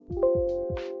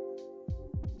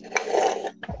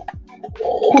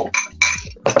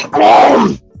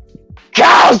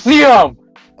Calcium!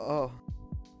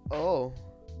 Oh.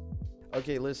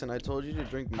 Okay, listen, I told you to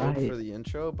drink milk for the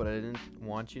intro, but I didn't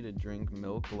want you to drink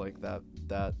milk like that,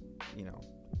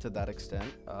 to that extent.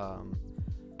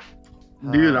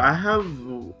 Dude, I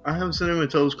have Cinnamon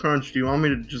Toast Crunch. Do you want me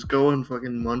to just go and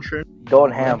fucking munch it?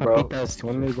 Going ham, bro. Papitas, you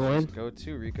want me to go in? Go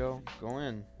to Rico. Go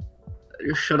in.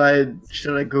 Should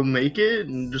I go make it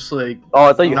and just like? Oh,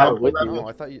 I thought you had it with you. No,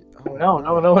 I thought you. Oh, No.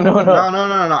 No.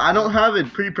 I don't have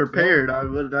it pre-prepared. I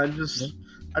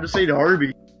just ate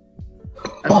Arby's.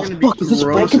 That's Oh, gonna be fuck, is this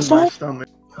gross in my Frankenstein? stomach.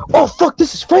 Oh fuck,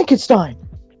 this is Frankenstein!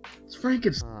 It's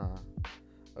Frankenstein.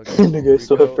 Okay, Nigga, I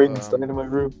still have Rico, Frankenstein in my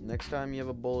room. Next time you have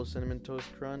a bowl of Cinnamon Toast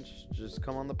Crunch, just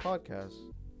come on the podcast.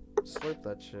 Slurp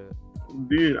that shit.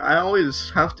 Dude, I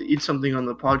always have to eat something on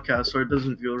the podcast so it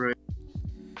doesn't feel right.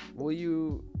 Well,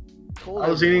 you told I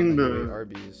was everyone eating that you the- ate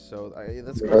Arby's, so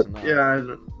that's close enough.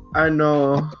 Yeah, I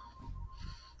know.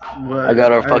 But I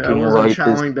gotta I fucking wasn't write this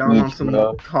chowing down on speech, some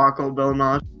bro. Taco Bell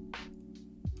nachos.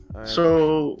 Alright.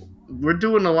 So we're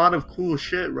doing a lot of cool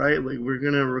shit, right? Like we're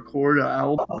gonna record an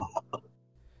album.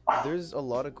 There's a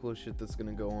lot of cool shit that's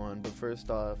gonna go on, but first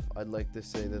off, I'd like to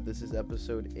say that this is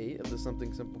episode 8 of the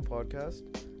Something Simple podcast.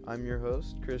 I'm your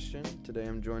host, Christian. Today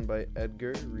I'm joined by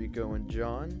Edgar, Rico, and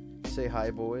John. Say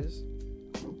hi, boys.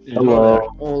 Hello.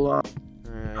 Hola.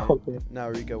 Alright. Okay. Now,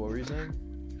 Rico, what were you saying?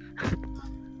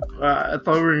 I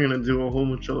thought we were gonna do a whole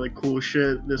bunch of like cool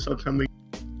shit this upcoming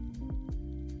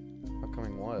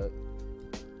What?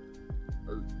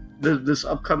 this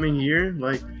upcoming year,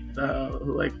 like the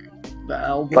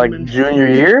album. Like and junior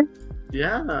shit. year?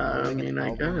 Yeah, I Doing mean, an I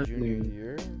album guess junior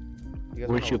year? You guys We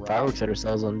wanna should rap? fireworks at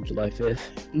ourselves on July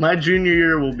 5th. my junior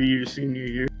year will be your senior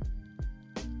year.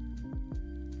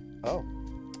 Oh.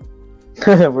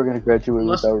 We're gonna graduate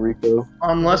Unless- without Rico.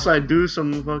 Unless I do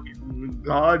some fucking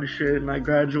god shit and I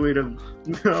graduate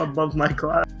above my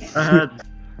class.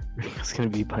 Rico's gonna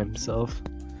be by himself.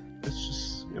 It's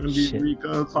just gonna be Shit.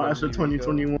 Rico, class of It's gonna be Rico.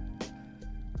 2021,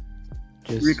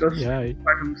 Just Rico's- yeah.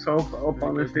 by himself up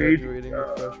on the Rico stage. graduating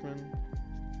a freshman.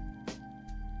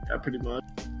 Yeah, pretty much.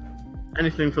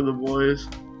 Anything for the boys.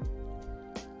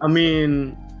 I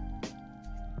mean,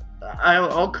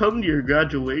 I'll come to your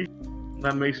graduation.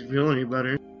 That makes me feel any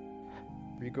better.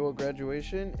 Rico at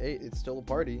graduation? Hey, it's still a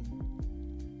party.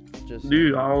 Just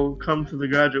Dude, I'll come to the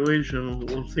graduation.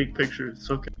 We'll take pictures.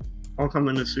 It's okay. I'll come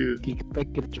in a suit. Can you get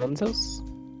back at John's house?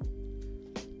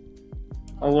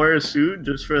 I'll wear a suit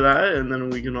just for that, and then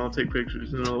we can all take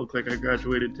pictures, and it'll look like I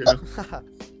graduated too.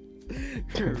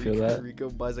 I feel that. Rico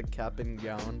buys a cap and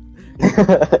gown,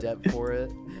 debt for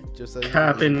it, just as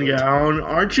Cap and gown.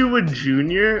 Aren't you a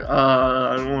junior?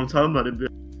 I don't want to talk about it.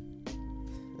 But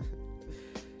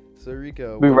So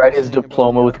Rico, We what write are you his saying about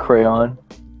diploma the with album? crayon.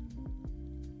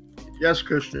 yes,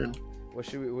 Christian. What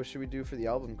should we do for the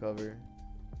album cover?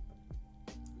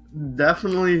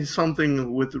 Definitely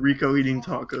something with Rico eating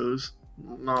tacos.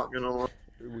 Not gonna lie.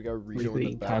 We got Rico Rico in the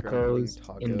eating background eating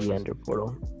tacos in the Ender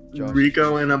Portal. Josh-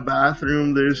 Rico in a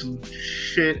bathroom. There's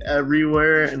shit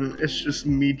everywhere, and it's just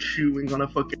me chewing on a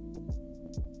fucking.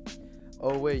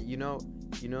 Oh wait, you know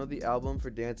the album for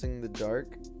Dancing in the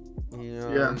Dark?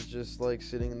 Yeah. It's just like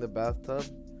sitting in the bathtub.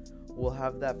 We'll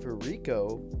have that for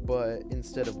Rico, but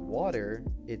instead of water,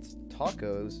 it's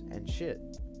tacos and shit.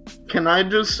 Can I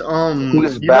just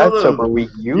Whose you know bathtub the- are we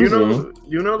using?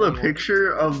 you know the Anyone.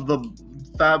 picture of the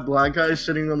fat black guy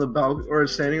sitting on the balcony or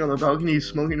standing on the balcony, he's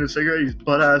smoking a cigarette, he's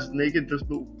butt ass naked,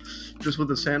 just with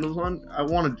the sandals on. I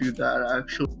want to do that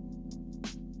actually.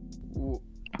 Ooh.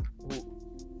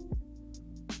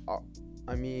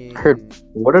 I mean, Heard-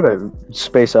 What did I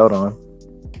space out on?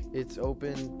 it's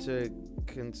open to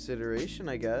consideration,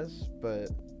 I guess, but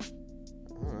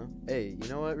I don't know. Hey, you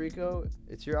know what, Rico?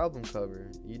 It's your album cover.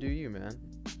 You do you, man.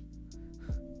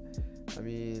 I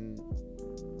mean,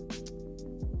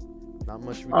 not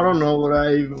much. I don't know what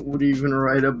I would even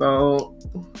write about.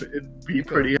 It'd be Rico.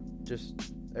 pretty.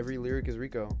 Just every lyric is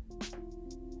Rico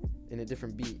in a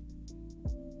different beat.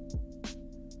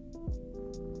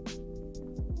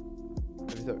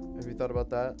 Have you thought about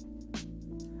that?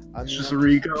 I It's mean, just I'm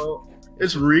Rico.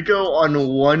 It's Rico on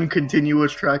one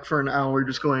continuous track for an hour,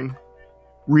 just going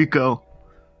Rico,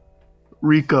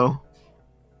 Rico.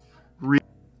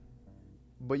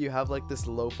 But you have like this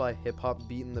lo-fi hip hop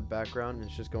beat in the background, and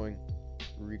it's just going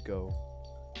Rico,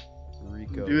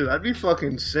 Rico. Dude, that'd be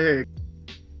fucking sick.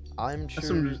 I'm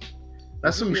sure.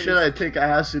 That's some shit I'd take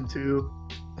acid to.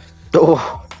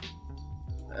 Oh,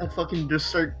 I'd fucking just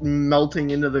start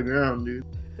melting into the ground, dude.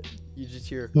 You just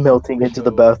hear melting into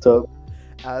the Rico. bathtub.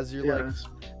 as you're Yeah. like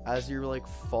as you're like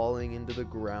falling into the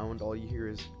ground, all you hear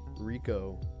is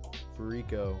Rico,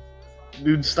 Rico.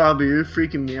 Dude, stop it! You're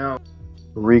freaking me out.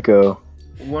 Rico.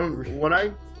 When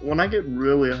I get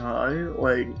really high,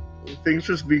 like things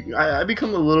just I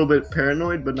become a little bit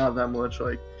paranoid, but not that much.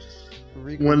 Like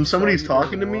Rico, when we saw somebody's you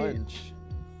talking to during me, lunch.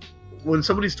 when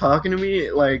somebody's talking to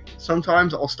me, like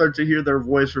sometimes I'll start to hear their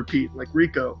voice repeat, like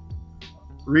Rico,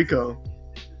 Rico,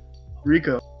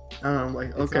 Rico. And I'm like,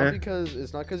 It's okay. not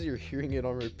because you're hearing it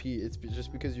on repeat. It's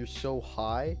just because you're so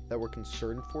high that we're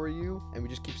concerned for you, and we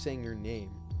just keep saying your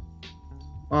name.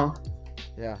 Oh,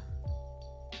 Yeah.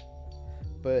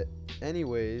 But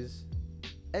anyways,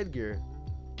 Edgar,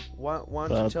 why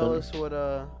don't you tell us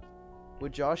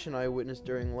what Josh and I witnessed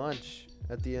during lunch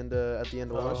at the end of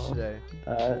lunch today?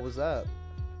 What was that?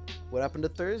 What happened to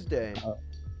Thursday?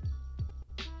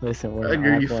 Listen, we're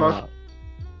Edgar, not you going fuck- out.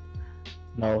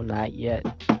 No, not yet.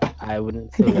 I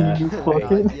wouldn't say that. You Okay?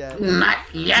 fucking- Not yet. not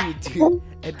yet, Dude,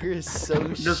 Edgar is so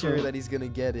Just sure a- that he's gonna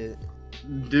get it.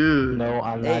 dude. No,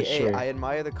 I'm Hey, not sure. I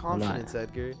admire the confidence,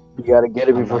 Edgar. You gotta get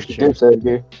it I'm before not she sure. dips,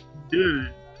 Edgar.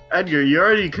 Dude, Edgar, you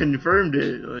already confirmed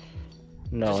it. Like,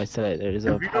 No, I said it. There's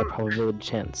a If you high don't- probability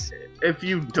chance. if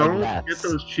you don't get rats.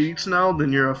 those cheeks now,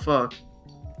 then you're a fuck.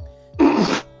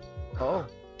 Oh.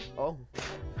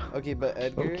 Okay, but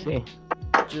Edgar, Okay.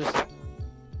 just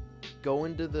go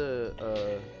in the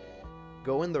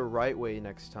right way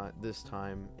this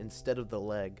time instead of the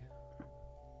leg.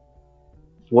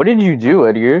 What did you do,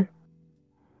 Edgar?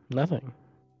 Nothing.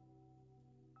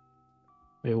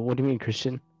 Wait, what do you mean,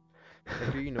 Christian?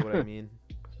 Edgar, you know what I mean.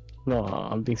 No,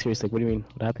 I'm being serious. Like, what do you mean?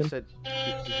 What I happened? said,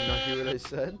 did you not hear what I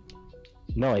said?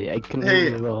 No, I couldn't Hey,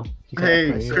 hear you well. You cut out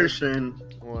Hey, for me. Christian,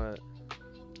 What?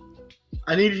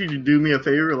 I need you to do me a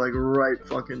favor, like right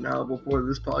fucking now, before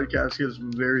this podcast gets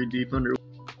very deep under.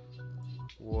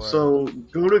 What? So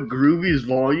go to Groovy's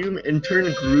volume and turn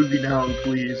Groovy down,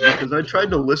 please, because I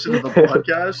tried to listen to the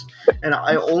podcast and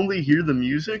I only hear the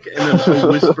music and then a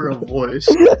whisper of voice.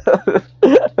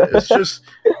 It's just,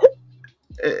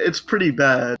 it's pretty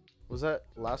bad. Was that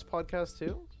last podcast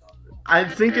too? I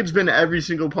think it's been every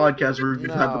single podcast where we've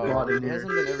had the No, bot in it here.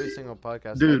 hasn't been every single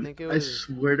podcast. I Dude, think it I was.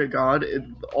 swear to God,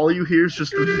 all you hear is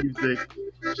just the music.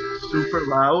 Super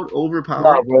loud, overpowering.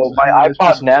 Nah, bro, my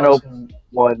iPod Nano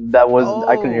one that was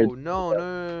I couldn't hear.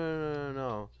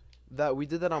 No. That we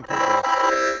did that on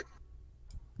purpose.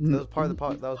 That was part of the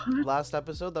That was last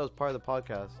episode. That was part of the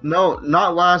podcast. No,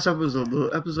 not last episode. The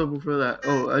episode before that.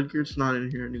 Oh, Edgar's not in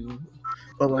here anymore.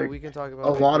 But Well, like we can talk about a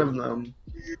lot Edgar. of them.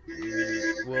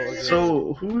 Well, okay.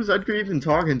 So who's Edgar even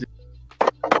talking to?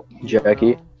 You don't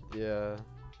Jackie. know? Yeah.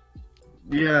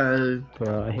 Yeah.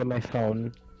 Bro, I hit my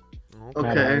phone. Okay.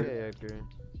 Okay, Edgar.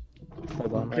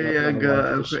 Hold on. Okay, I got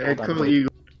Edgar. one. Just Okay, hold on, Echo wait.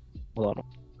 Eagle. Hold on.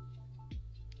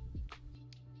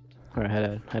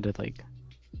 Alright, had to like.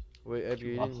 Wait, Edgar,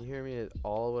 you didn't hear me at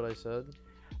all what I said?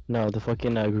 No, the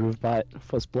fucking groove bot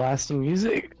was blasting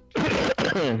music.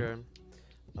 Okay.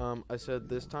 I said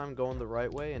this time go in the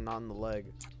right way and not in the leg.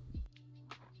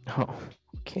 Oh,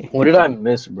 okay. What did I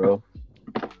miss, bro?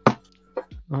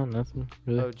 Oh, nothing.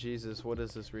 Really? Oh Jesus, what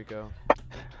is this, Rico?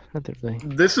 Nothing really.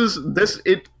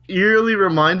 It eerily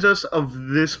reminds us of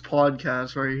this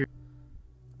podcast right here.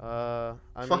 I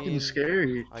Fucking mean,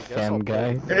 scary. I guess Cam I'll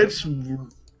guy. play it. It's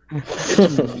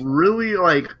really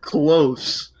like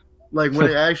close. Like when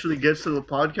it actually gets to the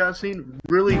podcast scene,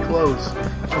 really close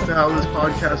to how this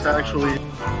podcast actually.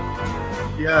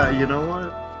 Yeah, you know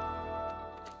what?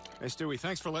 Hey Stewie,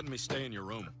 thanks for letting me stay in your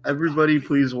room. Everybody,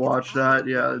 please watch that.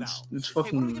 Yeah, it's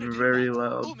fucking very Oh,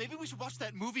 loud. maybe we should watch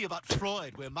that movie about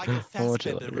Freud where Michael I'll watch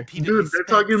it Fassbender later. repeatedly Dude, they're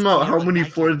talking spends about how year many and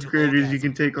night fourth to graders you orgasm.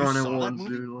 can take You on at saw that once,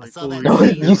 movie? dude. I Like, saw that holy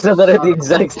movie. You said that at the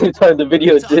exact same time the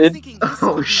video So I was did. thinking this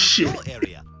Oh, could be shit. your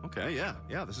area. Okay,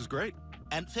 yeah, this is great.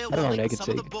 And fair I don't know how warning, many I could some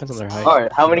of the take. Depends on books their height. are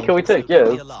Alright, how many can we so take?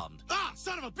 don't be Yeah. alarmed. Ah,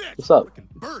 son of a bitch! What's up? Freaking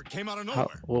bird came out of How,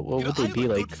 nowhere. what You know, would they I have be a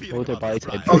good like? feeling What would their about body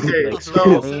this type ride. be? Okay, Like,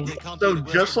 so- skinny? So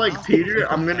just like Peter,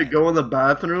 I'm gonna go in the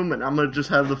bathroom and I'm gonna just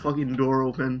have the fucking door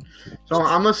open. So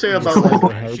I'm gonna say about Just like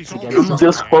their heads She's all against I'm- the-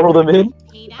 Just funnel them in?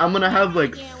 I'm gonna have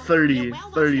like 30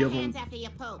 of them.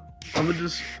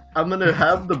 I'm gonna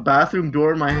have the bathroom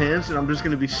door in my hands and I'm just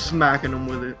gonna be smacking them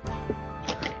with it.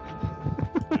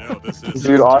 You know, this is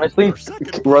Dude, honestly, our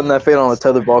second run that fade on a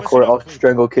tetherball court, I'll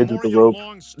strangle kids with the rope.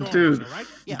 Dude,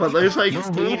 Yeah, but there's like it's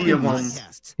the 80 of them.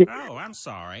 podcast. Oh, I'm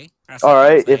sorry. That's All the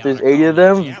right, things they if there's have in 80 of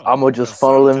common is them, yelling, I'm gonna just but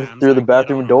funnel them sometimes through I the get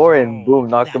bathroom on a door and roll. boom,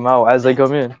 knock That, them out as they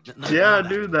come in. Yeah,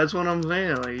 dude, that's what I'm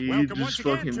saying. Like, you Welcome just once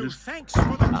again fucking to just Thanks for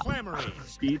the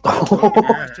Clamories. beat The the trivia fucking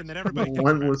question that ass everybody thinks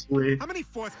about. relentlessly. How many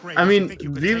fourth I graders do you mean, think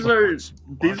you could these take at are once?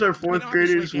 these are I mean, fourth obviously,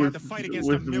 graders if you had to fight against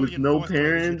a with million no fourth graders,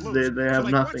 you'd parents. lose. They So, have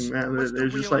like, nothing, man. what's the They're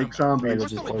just real like number? zombies. They're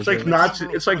What's just the It's like organized. legitimate Nazi.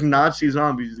 number of It's like fourth Nazi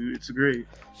zombies, dude. It's great.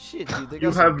 Shit, dude, they You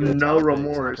got some have good no topics,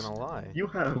 remorse. not gonna lie. You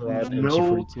have Yeah,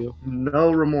 no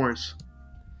MG42. remorse,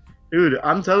 dude.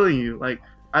 I'm telling you, like,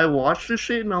 I watched this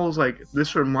shit and I was like,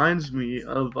 this reminds me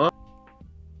of.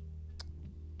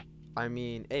 I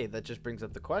mean, hey, that just brings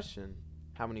up the question.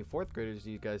 How many fourth graders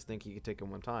do you guys think you could take at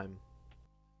one time?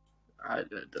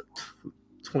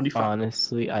 25.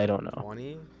 Honestly, I don't know.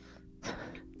 20?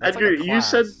 Edgar, you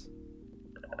said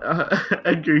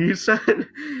Edgar, you said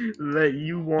that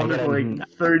you wanted gotta- like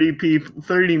 30 people,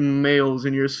 30 males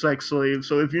in your sex slave.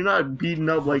 So if you're not beating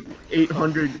up like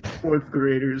 800 fourth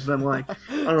graders, then like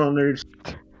I don't know.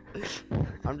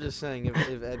 I'm just saying,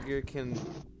 if Edgar can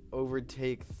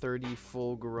overtake 30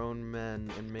 full-grown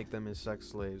men and make them his sex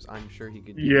slaves, I'm sure he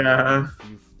could do Yeah. a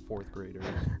few fourth graders.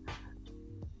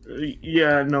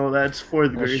 Yeah, no, that's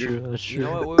fourth That's grader. true. That's true. You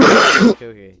know what? Wait,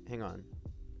 okay, hang on.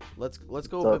 Let's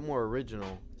go a bit more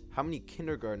original. How many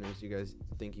kindergartners do you guys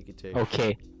think you could take?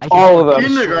 Okay. All of them.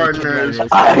 Kindergartners,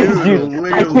 Dude, dude,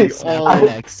 literally all.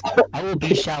 I will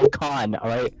be Shao Kahn,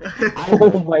 alright?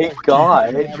 Oh my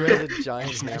god. Edgar has a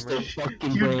giant Smash hammer. their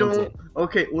fucking You brains don't.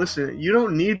 Okay, listen. You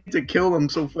don't need to kill them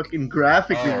so fucking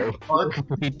graphically. in. Fuck.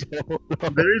 We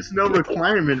don't. There's no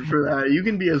requirement for that. You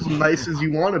can be as nice as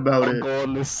you want about I'll it, go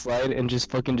on this slide and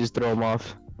just fucking just throw him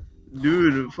off.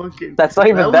 dude. Fucking. That's not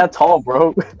even that tall,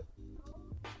 bro.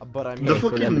 But I mean, The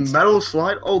for them fucking it's- metal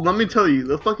slide. Oh, let me tell you,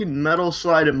 the fucking metal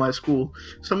slide at my school.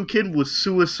 Some kid was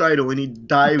suicidal and he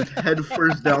dived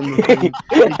headfirst down the thing.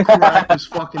 He cracked his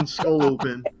fucking skull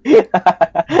open. There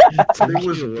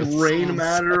was brain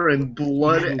matter and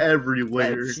blood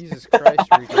everywhere. Jesus Christ,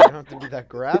 Rico, you don't have to be that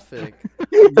graphic.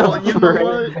 Well, you know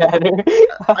what? Matter.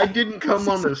 I didn't come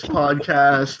on this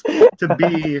podcast to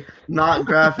be not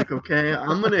graphic, okay?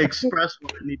 I'm gonna express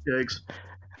what I need to express.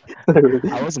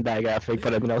 I wasn't that graphic,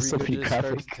 but I mean, I was still Rico pretty just starts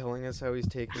graphic. telling us how he's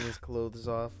taking his clothes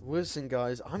off. Listen,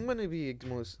 guys, I'm gonna be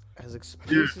as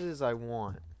explicit as I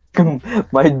want.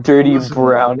 My dirty Listen.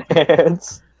 brown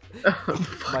hands.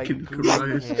 Fucking gooey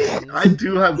Christ. hands. I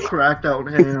do have cracked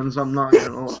out hands, I'm not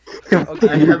gonna lie. Okay,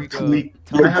 I have Rico, tweak.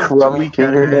 tell I me, have crummy tweak head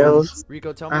fingernails. hands.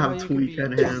 Rico, tell me I how have you can be tweak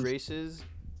head two hands. races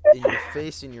in your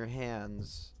face and your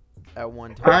hands at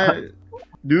one time.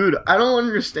 Dude, I don't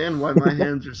understand why my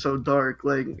hands are so dark.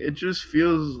 Like, it just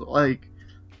feels like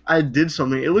I did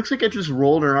something. It looks like I just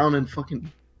rolled around and fucking.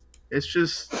 It's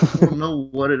just, I don't know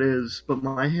what it is, but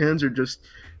my hands are just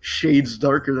shades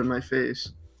darker than my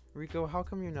face. Rico, how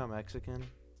come you're not Mexican?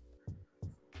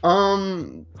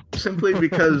 Simply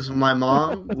because my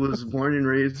mom was born and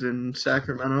raised in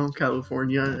Sacramento,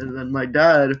 California, and then my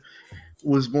dad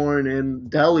was born in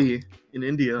Delhi, in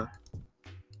India.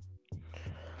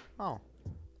 Oh.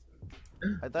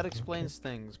 That explains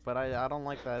things, but I don't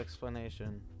like that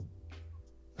explanation.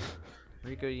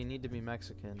 Rico, you need to be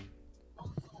Mexican.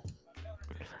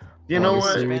 You know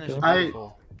Obviously, what? Spanish is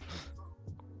Rico.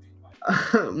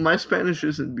 beautiful. My Spanish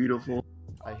isn't beautiful.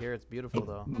 I hear it's beautiful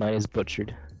though. Mine is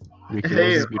butchered. Rico's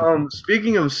Hey, is beautiful.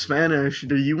 speaking of Spanish,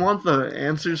 do you want the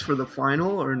answers for the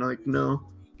final or like no?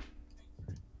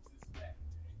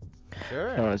 I don't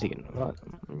Sure. know if you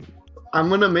can. I'm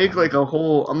gonna make like a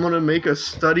whole. I'm gonna make a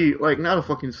study, like not a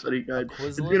fucking study guide.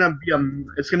 It's Quizlet?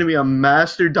 gonna be a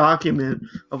master document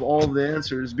of all the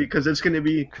answers because it's gonna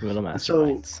be Criminal So-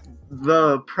 masterminds.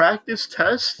 the practice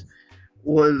test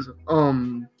was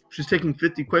she's taking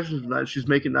 50 questions from that. She's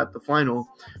making that the final.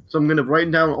 So I'm gonna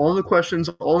write down all the questions,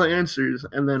 all the answers,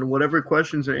 and then whatever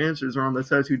questions or answers are on the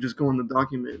test, you just go in the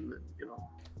document, and you know.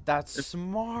 That's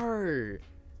smart.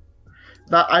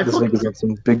 That This nigga's got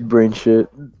some big brain shit.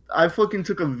 I fucking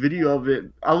took a video of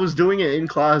it. I was doing it in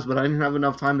class, but I didn't have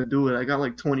enough time to do it. I got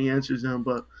like 20 answers down,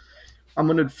 but I'm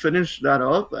gonna finish that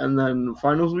up, and then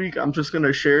finals week, I'm just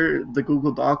gonna share the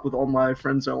Google Doc with all my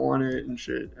friends that want it and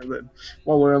shit. And then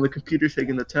while we're on the computer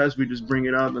taking the test, we just bring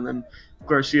it up, and then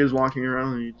Garcia's walking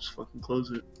around, and you just fucking close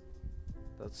it.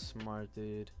 That's smart,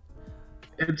 dude.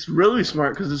 It's really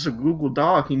smart because it's a Google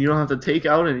Doc, and you don't have to take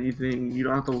out anything. You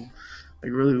don't have to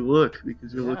like really look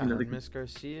because you're looking at the. Miss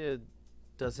Garcia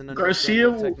doesn't understand Garcia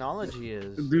what will- technology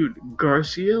is. Dude,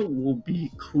 Garcia will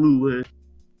be clueless.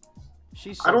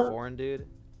 She's I so don't- foreign, dude.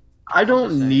 I just don't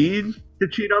saying. need to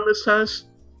cheat on this test,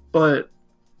 but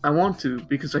I want to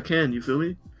because I can. You feel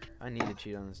me? I need to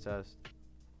cheat on this test.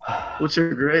 What's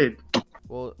your grade?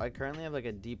 Well, I currently have like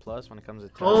a D plus when it comes to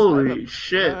tests. Holy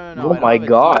shit. No, Oh I don't my have a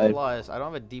God. D plus. I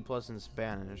don't have a D plus in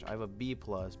Spanish. I have a B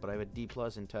plus, but I have a D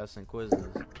plus in tests and quizzes.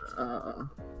 I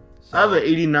So, have an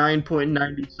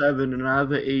 89.97 and I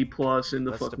have an A plus in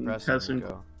the that's fucking depressing,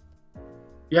 test. Rico.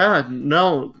 Yeah,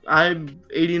 no, I'm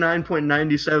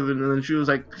 89.97, and then she was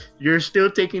like, "You're still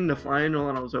taking the final,"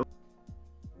 and I was like,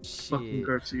 "Fucking Shit.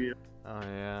 Garcia." Oh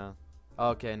yeah.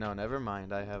 Okay, no, never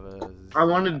mind. I have a I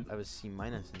have a C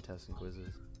minus in tests and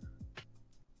quizzes.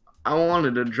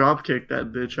 wanted to drop kick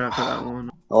that bitch after that one.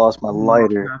 I lost my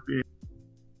lighter. Happy.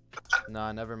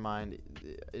 Nah, never mind.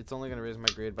 It's only gonna raise my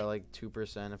grade by like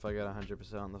 2% if I get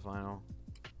 100% on the final.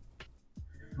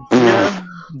 Yeah,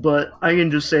 but I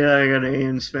can just say I got an A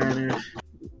in Spanish.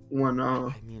 When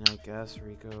I mean, I guess,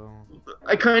 Rico.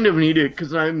 I kind of need it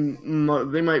because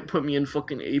they might put me in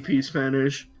fucking AP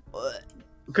Spanish.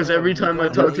 Because every time I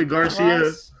talk to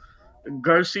Garcia,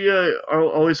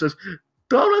 always says,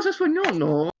 "Tú hablas español,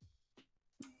 no?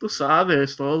 Tú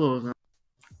sabes todo."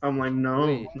 I'm like, no,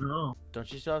 Wait. no.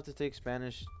 Don't you still have to take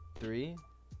Spanish 3?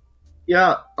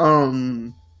 Yeah,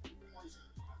 I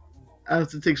have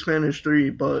to take Spanish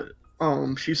 3, but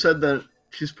she said that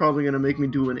she's probably gonna make me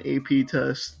do an AP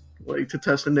test, like to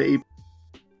test in the AP.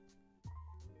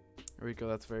 Rico,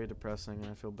 that's very depressing,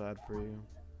 and I feel bad for you.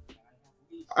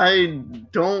 I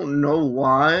don't know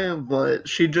why, but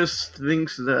she just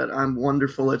thinks that I'm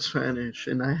wonderful at Spanish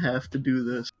and I have to do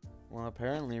this. Well,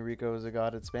 apparently Rico is a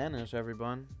god at Spanish,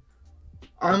 everyone.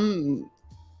 I'm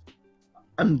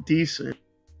decent.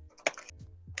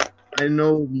 I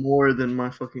know more than my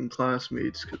fucking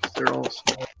classmates because they're all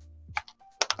smart.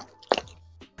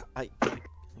 I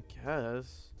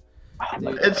guess.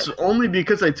 Dude, It's only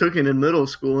because I took it in middle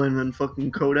school and then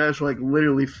fucking Kodash like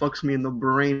literally fucks me in the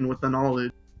brain with the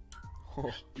knowledge.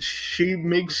 She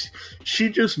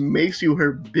just makes you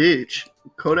her bitch.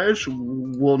 Kodash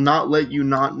will not let you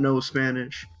not know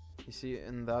Spanish. You see,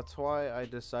 and that's why I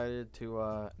decided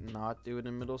to not do it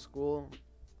in middle school.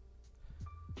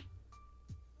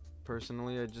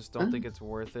 Personally, I just don't think it's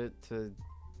worth it to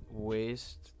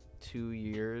waste 2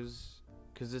 years,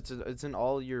 because it's an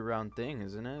all year round thing,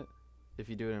 isn't it? If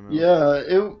you do it in middle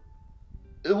school.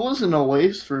 Yeah, it wasn't a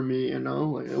waste for me, you know.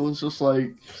 Like it was just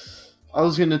like I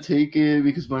was gonna take it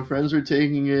because my friends were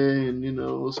taking it, and you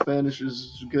know, Spanish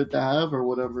is good to have or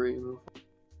whatever, you know.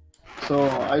 So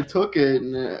I took it,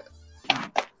 and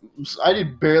I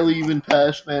did barely even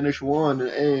pass Spanish 1 and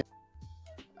A.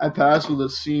 I passed with a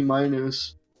C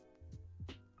minus.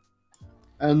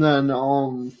 And then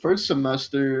first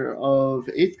semester of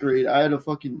 8th grade, I had a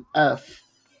fucking F,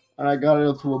 and I got it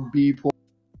up to a B plus.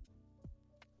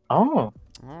 Oh.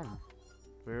 Oh,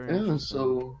 very Yeah, interesting.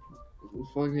 so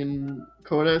fucking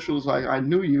Kodash was like, I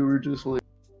knew you were just like.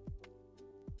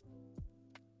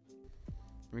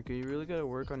 Rico, you really gotta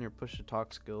work on your push to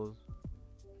talk skills.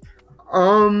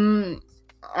 I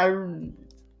don't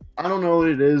know what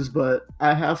it is, but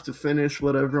I have to finish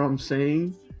whatever I'm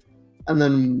saying, and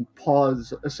then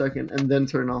pause a second, and then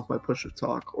turn off my push to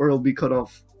talk, or it'll be cut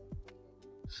off.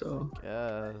 So.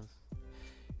 Guess.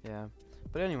 Yeah.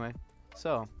 But anyway,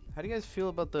 so how do you guys feel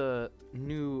about the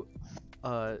new,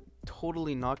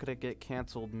 totally not gonna get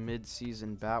canceled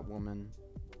mid-season Batwoman?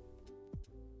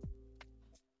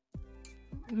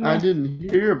 I didn't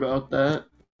hear about that. don't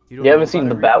You know haven't seen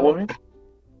the about it, Rico? Batwoman?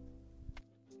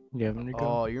 You haven't Rico?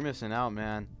 Oh, you're missing out,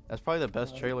 man. That's probably the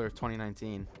best trailer of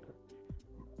 2019.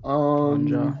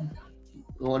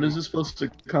 When is it supposed to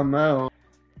come out?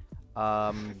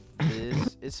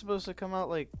 This is supposed to come out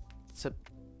like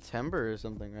September or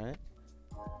something, right?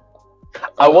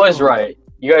 I was right.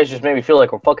 You guys just made me feel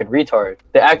like a fucking retard.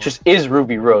 The actress is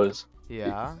Ruby Rose.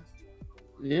 Yeah.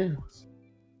 Yeah.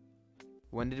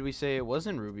 When did we say it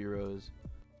wasn't Ruby Rose?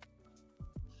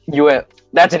 You went,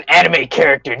 that's an anime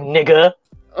character, nigga.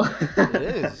 It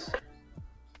is.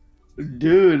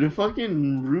 Dude,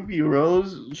 fucking Ruby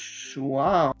Rose,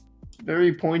 wow.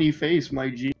 Very pointy face, my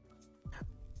G.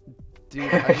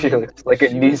 Dude, I She mean, looks like a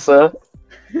she Nisa.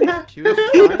 She was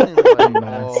fine in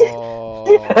like,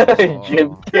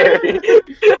 Jim Carrey.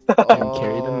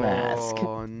 Carrey the mask.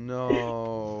 Oh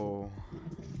no.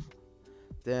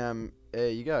 Damn.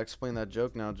 Hey, you gotta explain that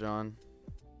joke now, John.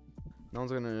 No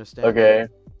one's gonna understand. Okay.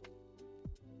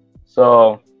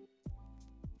 So,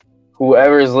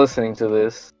 whoever is listening to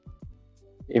this,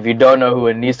 if you don't know who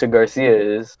Anissa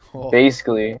Garcia is, Oh,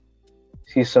 basically,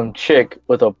 she's some chick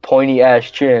with a pointy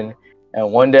ass chin.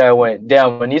 And one day I went,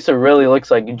 damn, Anissa really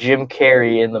looks like Jim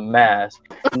Carrey in The Mask.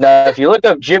 Now, if you look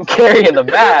up Jim Carrey in The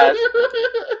Mask,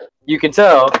 you can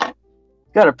tell he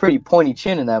got a pretty pointy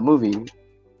chin in that movie.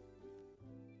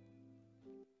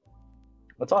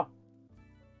 What's up?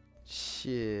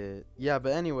 Shit. Yeah,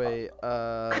 but anyway,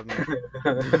 Dad,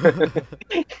 how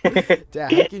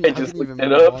I can just you even looked it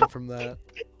move up. on from that?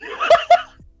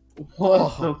 What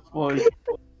Oh. the fuck?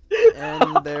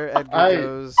 And there Edgar I-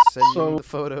 goes, sending so- the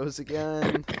photos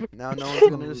again. Now no one's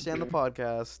gonna understand the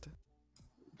podcast.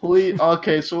 Please.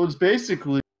 Okay, so it's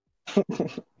basically.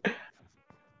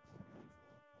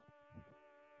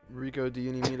 Rico, do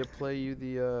you need me to play you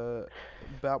the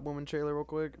Batwoman trailer real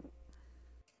quick?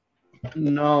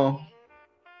 No.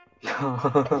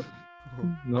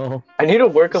 No. I need to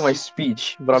work on my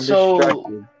speech, but I'm So-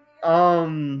 distracted.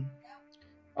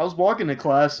 I was walking to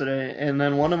class today, and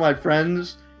then one of my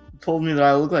friends told me that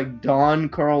I look like Don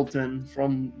Carlton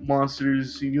from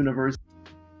Monsters University.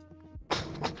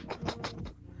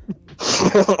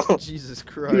 Jesus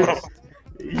Christ.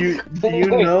 Do you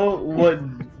know what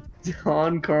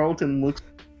Don Carlton looks?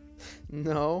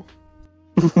 No.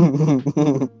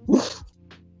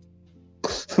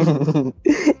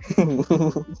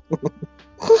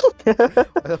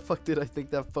 Why the fuck did I think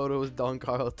that photo was Don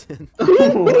Carlton?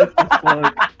 What the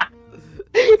fuck?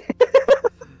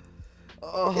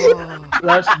 Oh.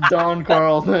 That's Don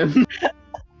Carlton.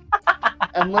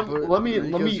 And But let me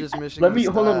Rico's just missing let the me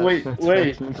hold on. stash.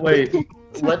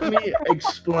 Wait. Let me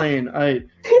explain. Alright,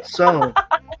 so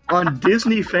on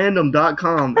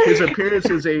DisneyFandom.com, his appearance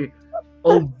is a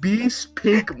obese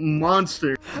pink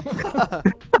monster.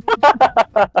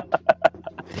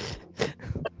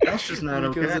 That's just not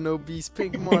Rico's okay. an obese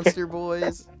pink monster,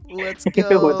 boys. Let's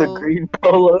go. With a green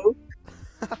polo.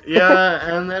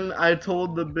 Yeah, and then I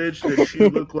told the bitch that she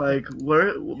looked like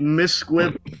Miss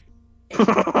Squib.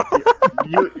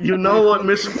 You know what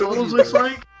Miss Who told Squibbles you looks this?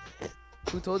 like?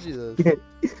 Who told you this?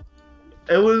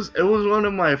 It was one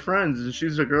of my friends, and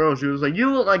she's a girl. She was like,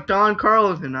 "You look like Don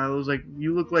Carlton." I was like,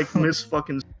 "You look like Miss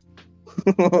fucking."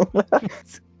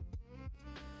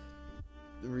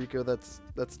 Rico, that's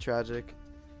tragic.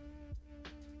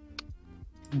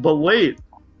 But wait,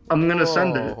 I'm gonna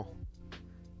send it. Whoa.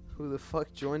 Who the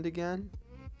fuck joined again?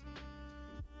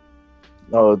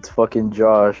 No, it's fucking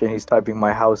Josh, and he's typing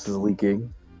 "my house is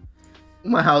leaking."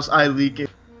 My house, I leak it.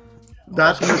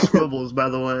 That's Miss Squibbles, by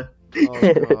the way. Oh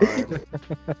god.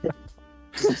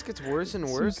 It just gets worse and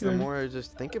worse the good. more I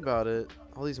just think about it.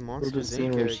 All these We're monsters just and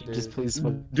seeing where she characters. just plays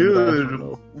fucking Dude,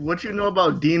 basketball. what you know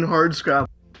about Dean Hardscrabble?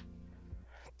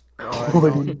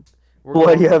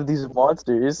 Why do you have these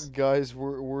monsters? Guys,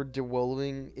 we're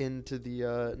delving into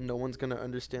the no one's gonna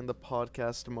understand the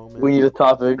podcast moment. We need a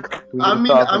topic. We need I a mean,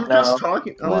 topic I'm now. just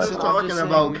talking. I'm Listen, just I'm talking saying,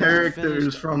 about we haven't characters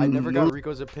finished- from. I never got movies.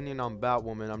 Rico's opinion on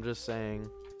Batwoman. I'm just saying.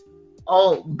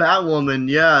 Oh, Batwoman.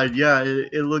 Yeah,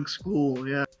 it looks cool.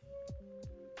 Yeah.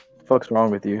 Fuck's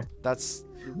wrong with you? That's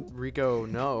Rico.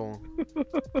 No,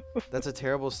 that's a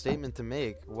terrible statement to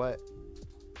make. What?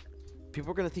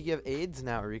 People are gonna think you have AIDS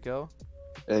now, Rico.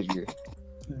 Edgar.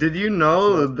 Did you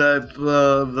know that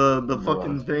the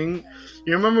fucking thing?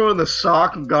 You remember when the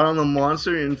sock got on the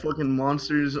monster in fucking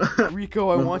Monsters? Rico,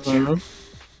 I want you.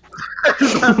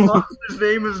 That monster's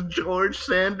name is George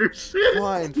Sanderson.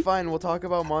 Fine. We'll talk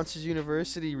about Monsters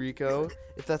University, Rico,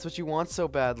 if that's what you want so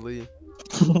badly.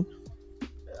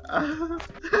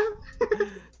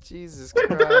 Jesus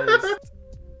Christ.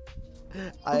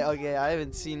 I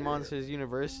haven't seen Monsters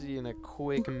University in a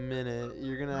quick minute.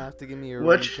 You're gonna have to give me a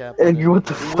What- recap. on Edgar, it. what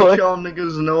the What fuck? y'all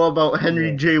niggas know about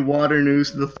Henry J.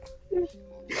 Waternoose?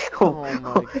 Oh my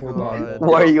Hold on. god.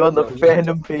 Why are you on the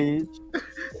fandom page?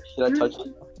 Should I touch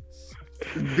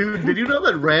it? Dude, did you know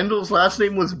that Randall's last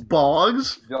name was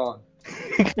Boggs? John.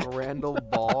 Randall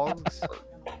Boggs?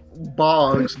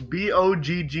 Boggs.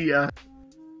 Boggs.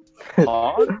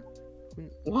 Hog?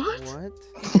 What? What?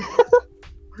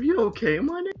 Are you okay,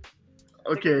 my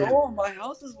nigga? Okay, Oh, my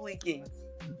house is leaking.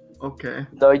 okay.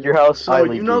 No, your house. So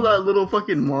you know that little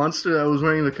fucking monster that was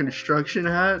wearing the construction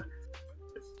hat?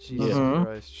 Jesus Mhm.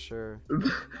 Christ, sure.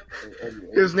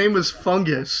 His name is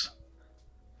Fungus.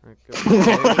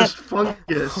 Okay. Just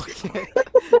Fungus. Okay.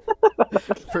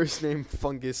 First name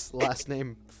Fungus, last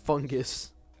name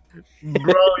Fungus.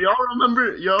 Bro, y'all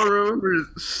remember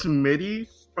Smitty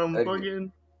from Edgar.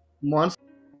 fucking Monster?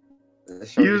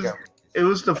 Show He me was- go. It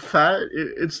was the fat.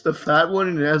 It's the fat one,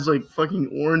 and it has like fucking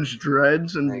orange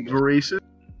dreads and Thank you. braces.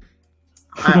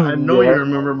 I know Yeah. you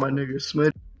remember my nigga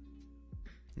Smitty.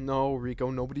 No, Rico,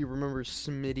 nobody remembers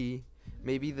Smitty.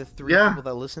 Maybe the three Yeah. people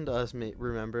that listen to us may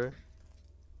remember.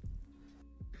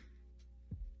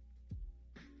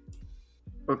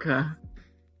 Okay.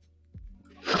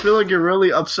 I feel like you're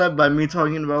really upset by me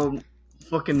talking about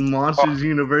fucking Monsters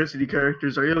University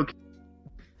characters. Are you okay?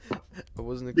 I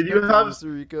wasn't Did you expecting have- this,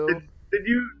 Rico.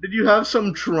 Did you have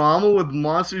some trauma with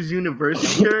Monsters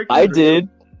University characters? I did.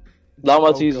 Not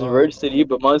Monsters God. University City,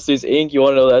 but Monsters Inc. You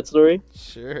want to know that story?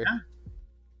 Sure.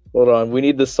 Hold on, we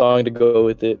need the song to go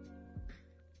with it.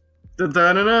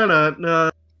 Da-da-da-da-da.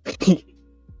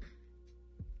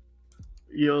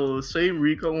 Yo, say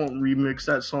Rico won't remix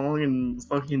that song and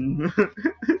fucking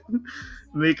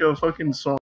make a fucking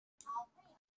song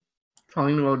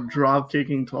talking about drop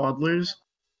kicking toddlers.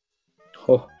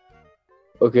 Oh,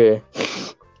 okay.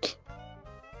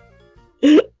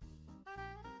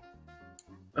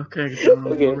 Okay, John,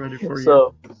 Okay, we're ready for you.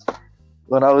 so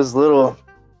when I was little,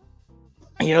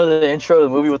 you know the intro of the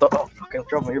movie with the I'm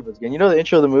dropping my earbuds again. You know the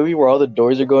intro of the movie where all the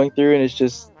doors are going through and it's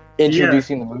just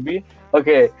introducing the movie.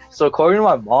 Okay, so according to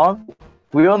my mom,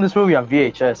 we owned this movie on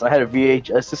VHS. I had a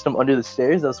VHS system under the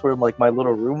stairs. That's where like my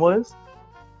little room was.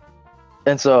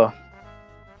 And so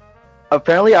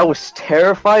apparently I was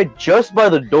terrified just by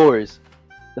the doors,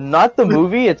 not the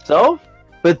movie itself,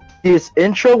 but this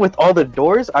intro with all the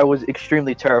doors. I was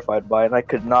extremely terrified by, and I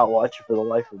could not watch it for the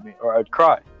life of me, or I'd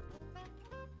cry.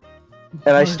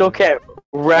 And I still can't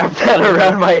wrap that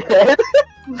around my head.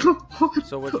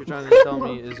 So what you're trying to tell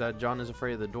me is that John is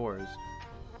afraid of the doors.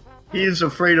 He is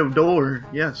afraid of door.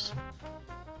 Yes.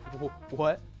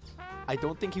 What? I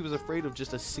don't think he was afraid of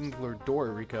just a singular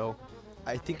door, Rico.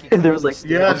 I think he And there was like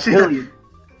Yes. a billion.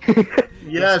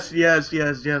 Yes.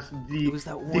 It was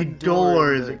that The one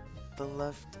door in doors. the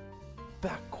left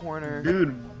back corner.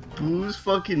 Dude, Blue's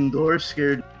fucking door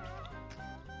scared.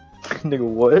 Nigga,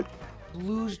 what?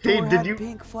 Blue's Hey, door did had you-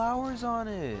 pink flowers on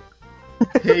it.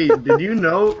 Hey, did you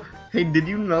know? Hey, did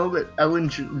you know that Ellen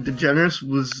DeGeneres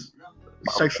was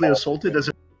sexually assaulted as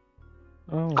a?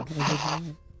 Oh.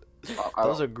 That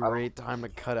was a great time to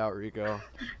cut out, Rico.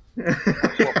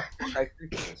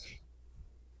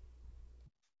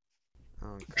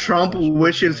 Oh, God. Trump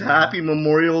wishes happy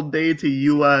Memorial Day to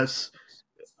U.S.,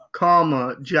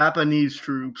 comma, Japanese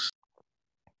troops.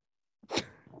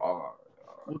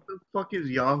 What the fuck is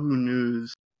Yahoo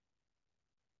News?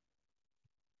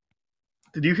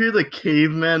 Did you hear the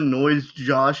caveman noise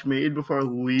Josh made before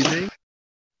leaving?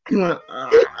 He went.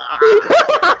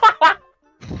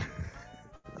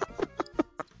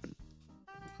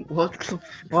 What the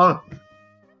fuck?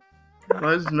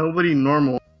 Why is nobody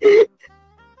normal?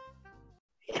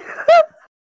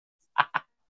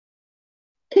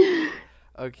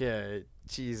 Okay,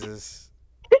 Jesus.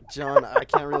 John, I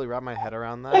can't really wrap my head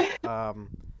around that.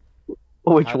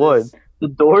 Which how one? does The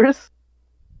doors?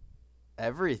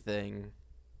 everything.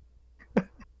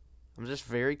 I'm just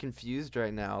very confused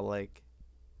right now, like,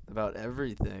 about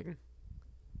everything.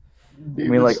 I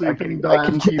mean, like, I can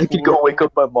go wake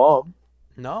up my mom.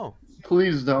 No.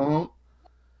 Please don't.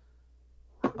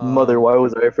 Mother, why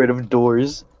was I afraid of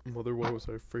doors? Mother, why was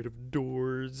I afraid of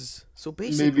doors? So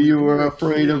basically, Maybe you when were a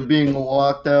afraid of kid- being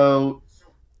locked out.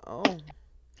 Oh.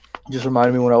 Just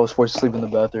reminded me when I was forced to sleep in the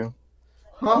bathroom.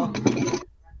 Huh?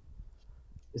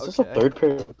 Is this a Okay. third pair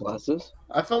of glasses?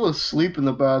 I fell asleep in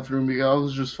the bathroom because I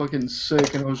was just fucking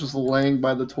sick and I was just laying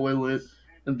by the toilet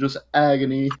in just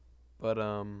agony. But,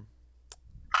 Nah,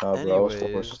 bro, I was forced to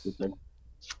anyways, sleep there.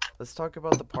 let's talk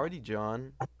about the party,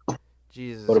 John.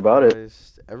 Jesus What about it?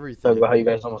 Christ, Talk everything. about how you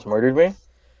guys almost murdered me?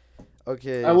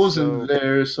 Okay, I wasn't so...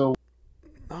 there, so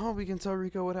Oh, we can tell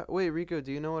Rico what Wait, Rico,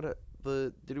 do you know what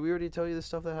Did we already tell you the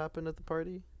stuff that happened at the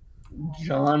party?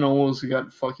 John almost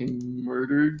got fucking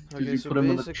murdered because Okay, you so put him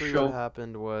in the basically show. what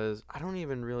happened was, I don't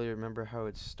even really remember how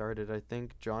it started. I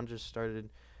think John just started...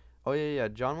 Oh, yeah,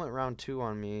 John went round 2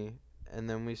 on me, and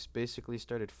then we basically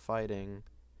started fighting.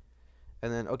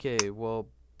 And then, okay, well,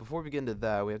 before we get into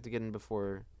that, we have to get in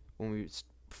before when we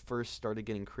first started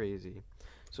getting crazy.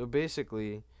 So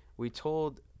basically, we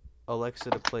told Alexa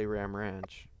to play Ram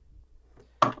Ranch.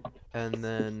 And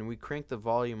then we cranked the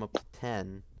volume up to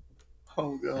 10.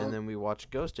 Oh god. And then we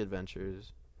watched Ghost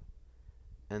Adventures.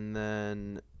 And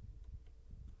then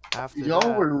after Y'all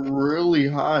that, were really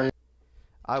high.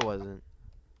 I wasn't.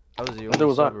 I was the Neither only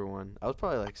was I. sober one. I was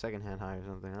probably like secondhand high or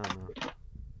something. I don't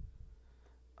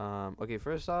know. Okay,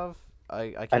 first off,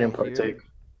 I can't didn't hear partake.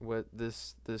 what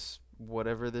this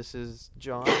whatever this is,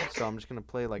 John. So I'm just gonna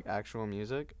play like actual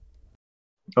music.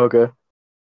 Okay.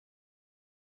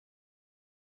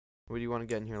 What do you want to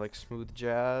get in here? Like smooth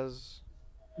jazz?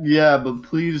 Yeah, but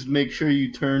please make sure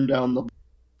you turn down the.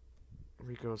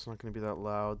 Rico, it's not gonna be that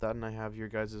loud. That and I have your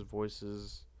guys'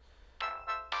 voices.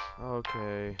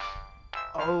 Okay.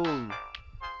 Oh,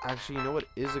 actually, you know what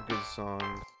is a good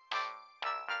song?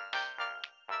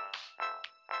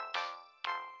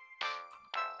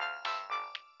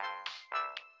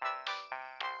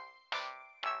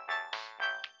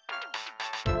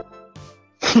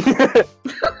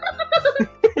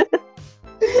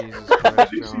 Jesus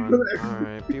Alright, John.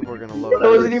 Alright, people are gonna love That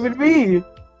wasn't this. even me.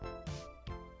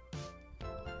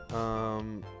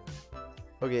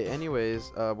 Okay,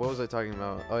 anyways, what was I talking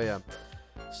about? Oh, yeah.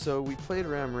 So we played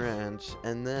Ram Ranch,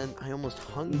 and then I almost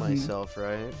hung myself,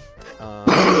 right?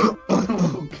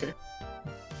 Okay.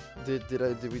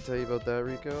 Did we tell you about that,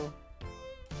 Rico?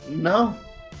 No.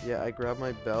 Yeah, I grabbed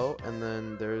my belt, and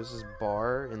then there's this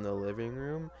bar in the living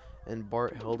room, and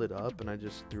Bart held it up, and I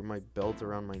just threw my belt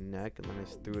around my neck, and then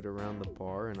I threw it around the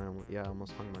bar, and I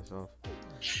almost hung myself.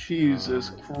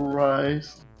 Jesus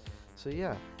Christ. So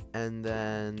yeah, and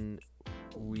then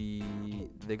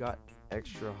they got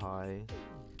extra high,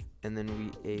 and then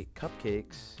we ate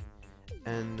cupcakes,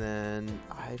 and then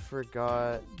I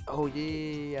forgot. Oh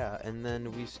yeah, and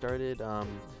then we started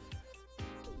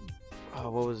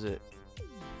what was it?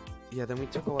 Yeah, then we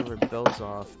took all of our belts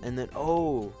off, and then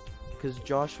because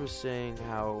Josh was saying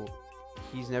how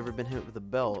he's never been hit with a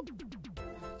belt,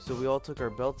 so we all took our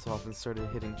belts off and started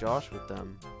hitting Josh with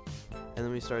them, and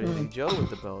then we started hitting Joe with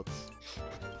the belts,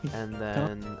 and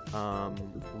then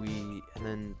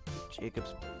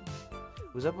Jacob's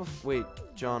wait,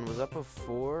 John, was that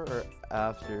before or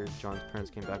after John's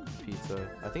parents came back with pizza?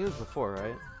 I think it was before,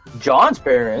 right? John's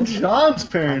parents. John's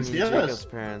parents, I mean, yes. Jacob's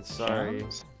parents, sorry.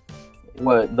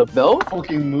 What, the belt?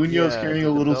 Fucking Munoz carrying a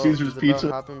Little Caesars the pizza.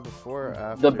 belt happened before or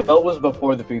after? The belt was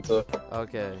before the pizza.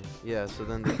 Okay, yeah, so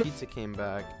then the pizza came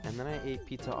back, and then I ate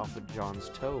pizza off of John's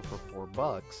toe for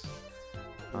 $4.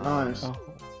 Nice.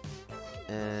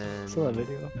 And Saw that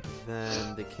video.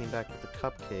 then they came back with the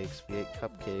cupcakes. We ate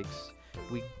cupcakes.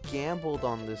 We gambled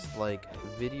on this, like,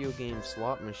 video game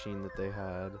slot machine that they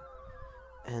had.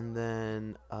 And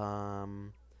then,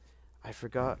 I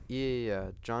forgot.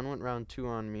 Yeah. John went round 2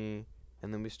 on me,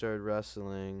 and then we started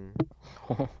wrestling.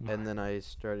 And then I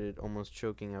started almost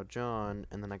choking out John,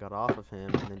 and then I got off of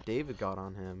him, and then David got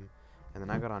on him, and then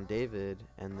I got on David,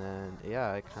 and then,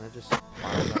 yeah, I kind of just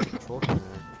spiraled out of control from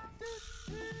there.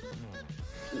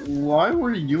 Why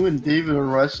were you and David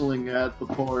wrestling at the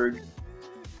park?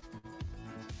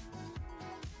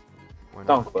 Why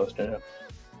Sound not? close to him.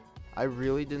 I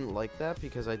really didn't like that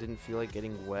because I didn't feel like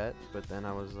getting wet, but then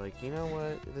I was like, you know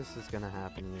what? This is gonna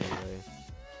happen anyway.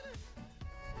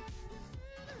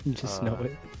 You just know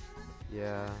it.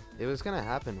 Yeah, it was gonna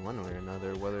happen one way or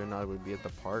another, whether or not it would be at the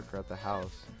park or at the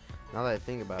house. Now that I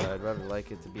think about it, I'd rather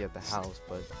like it to be at the house,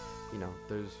 but, you know,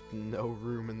 there's no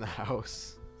room in the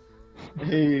house.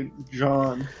 Hey,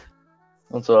 John.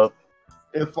 What's up?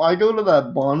 If I go to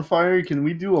that bonfire, can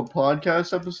we do a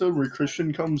podcast episode where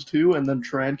Christian comes too and then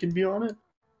Tran can be on it?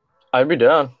 I'd be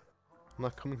down. I'm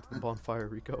not coming to the bonfire,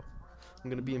 Rico. I'm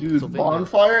gonna be in Dude, Pennsylvania.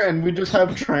 bonfire and we just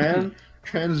have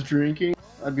Tran's drinking?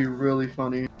 That'd be really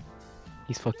funny.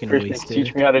 He's fucking Christian, wasted.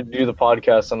 teach me how to do the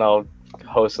podcast and I'll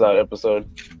host that episode.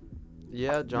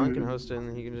 Yeah, John can host it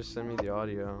and he can just send me the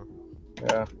audio.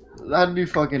 Yeah. That'd be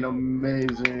fucking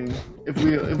amazing. If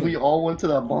we all went to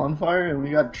that bonfire and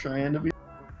we got Tran to be.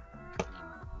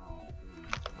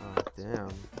 Oh, damn.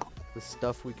 The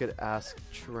stuff we could ask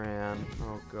Tran.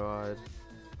 Oh, God.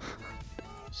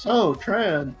 So,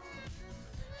 Tran.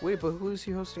 Wait, but who is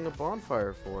he hosting a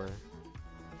bonfire for?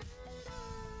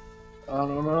 I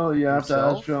don't know. You have to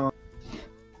Himself? ask John.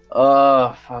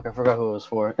 Fuck, I forgot who it was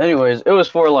for. Anyways, it was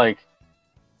for like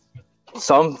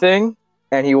something,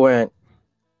 and he went,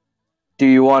 "Do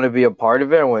you want to be a part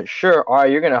of it?" I went, "Sure." "All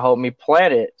right, you're gonna help me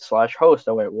plan it / host."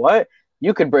 I went, "What?"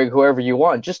 "You could bring whoever you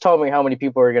want. Just tell me how many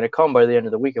people are gonna come by the end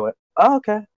of the week." I went, "Oh,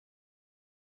 okay."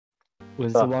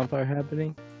 When's the bonfire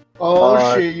happening?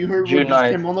 Oh shit! You heard June what just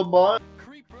 9th. came on the bot?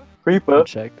 Creeper. I'll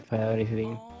check if I have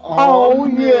anything. Oh,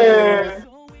 yeah.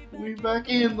 We back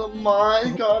in the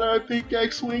mine. Got our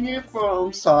pickaxe swinging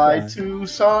from side to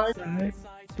side.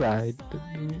 Right.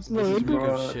 This is some good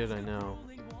Bruh. shit, I know.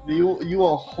 You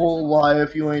a whole lie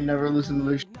if you ain't never listened to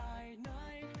this.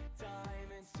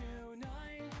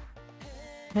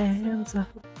 Hands up.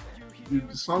 Dude,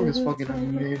 the song is fucking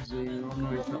amazing. I don't know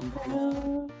what you're talking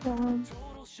about.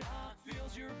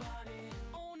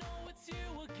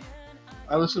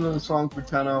 I listened to the song for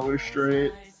 10 hours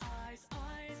straight.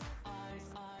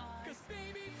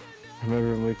 I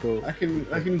remember Rico. I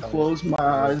can close my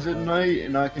eyes at night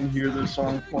and I can hear the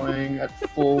song playing at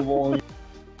full volume.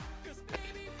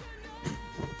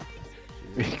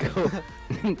 Rico.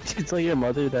 Did tell your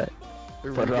mother that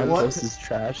butter on What? toast is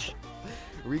trash?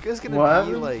 Rico's gonna What?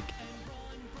 be like,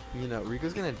 you know,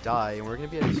 Rico's gonna die, and we're gonna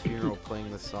be at his funeral playing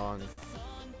this song.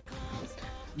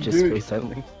 Just Dude. face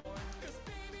silently.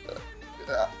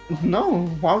 No,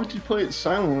 why would you play it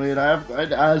silently?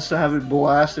 I'd ask to have it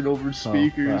blasted over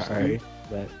speakers. Oh, alright.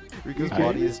 But Rico's Okay.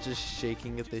 body is just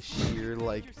shaking at the sheer,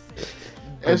 like,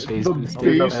 as face the boost.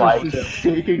 base is Like- just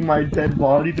shaking my dead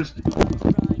body. Just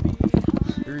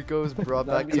Rico is brought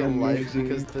That'd back be to life amazing.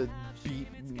 because the beat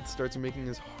starts making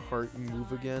his heart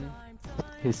move again.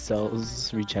 His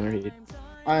cells regenerate.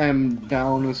 I am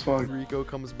down as fuck. Rico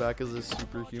comes back as a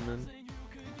superhuman.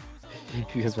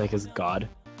 He goes back as God.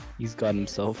 He's God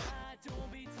himself.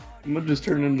 I'm gonna just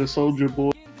turn into Soldier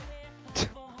Boy.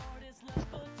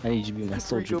 I need you to be my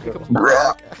soldier, Rico bro. becomes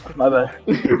black. My bad.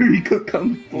 Rico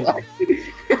comes black.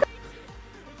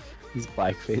 He's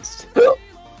black-faced.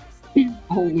 He's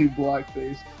only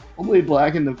blackface. Only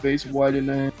black in the face, white in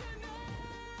the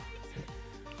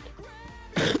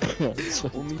That's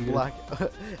fucking Only good. black.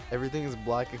 Everything is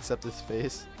black except his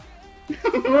face. They're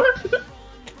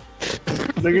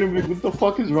gonna be, what the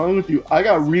fuck is wrong with you? I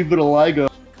got revitiligo.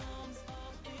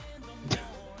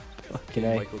 Fucking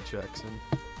A. Michael Jackson.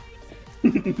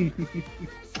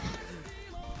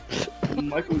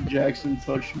 Michael Jackson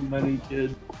touched many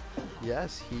kids.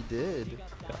 Yes, he did.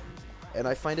 And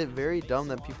I find it very dumb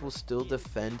that people still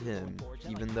defend him,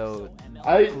 even though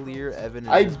I- clear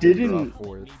evidence I has been didn't- brought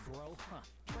forth.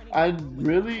 I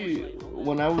really,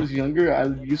 when I was younger, I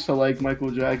used to like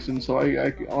Michael Jackson, so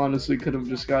I honestly could have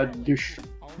just got dish.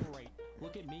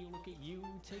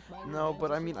 No,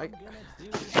 but I mean,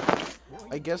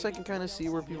 I guess I can kind of see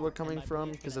where people are coming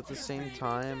from, because at the same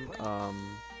time,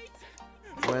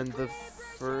 when the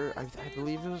I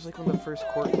believe it was like when the first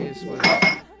court case was,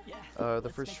 the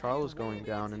first trial was going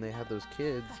down, and they had those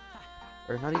kids,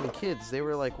 or not even kids, they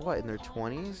were like, what, in their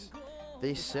 20s?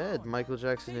 They said Michael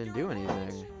Jackson didn't do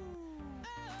anything.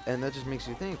 And that just makes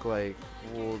you think, like,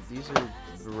 well, these are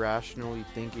rationally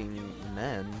thinking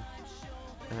men,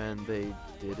 and they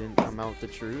didn't come out with the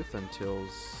truth until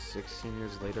 16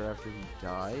 years later after he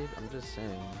died? I'm just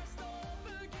saying.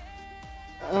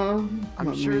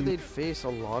 I'm sure mean, they'd face a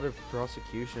lot of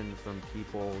prosecution from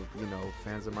people, you know,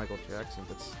 fans of Michael Jackson,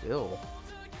 but still.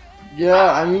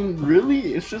 Yeah, I mean,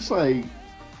 really, it's just like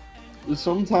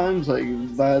sometimes like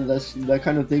that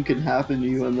kind of thing can happen to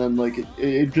you, and then like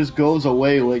it just goes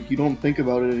away. Like you don't think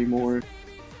about it anymore.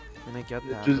 And I get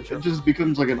that. It just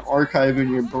becomes like an archive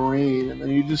in your brain, and then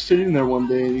you're just sitting there one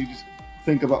day and you just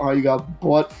think about how you got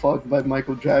butt fucked by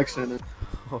Michael Jackson.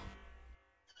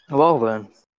 Well then.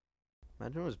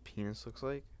 Imagine what his penis looks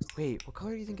like. Wait, what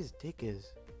color do you think his dick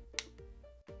is?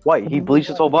 White. He bleached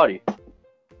his whole body.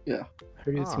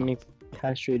 Heard it's Ah. gonna be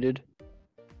castrated.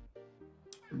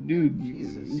 Dude,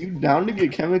 Jesus. you down to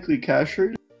get chemically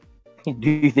castrated? Do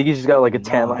you think he's just got like a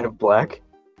tan line of black?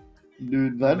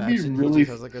 Dude, that'd Imagine be really. he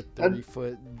just has like a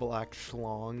 30-foot black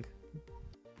schlong.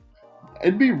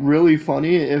 It'd be really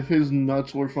funny if his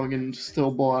nuts were fucking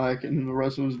still black and the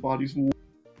rest of his body's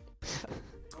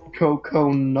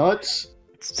cocoa nuts.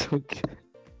 It's so good.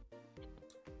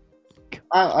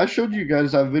 I showed you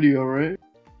guys that video, right?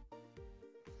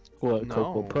 What, No,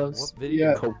 Cocoa Puffs? what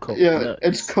video? Cocoa Yeah, Nuts.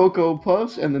 it's Cocoa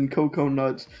Puffs and then Cocoa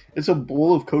Nuts. It's a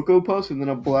bowl of Cocoa Puffs, and then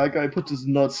a black guy puts his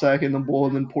nut sack in the bowl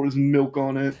and then pours milk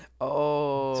on it.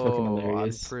 Oh, I'm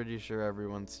hilarious. pretty sure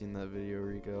everyone's seen that video,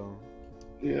 Rico.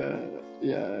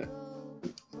 Yeah.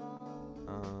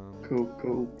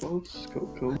 Cocoa Puffs,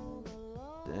 Cocoa.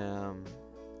 Damn.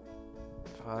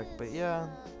 Fuck, but yeah,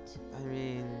 I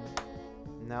mean,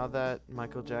 now that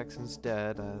Michael Jackson's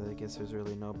dead, I guess there's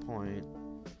really no point.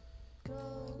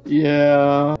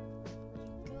 Yeah.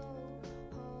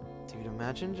 Dude,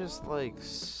 imagine just like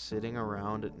sitting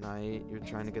around at night, you're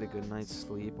trying to get a good night's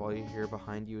sleep, all you hear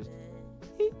behind you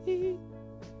is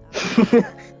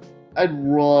I'd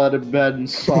roll out of bed and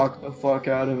sock the fuck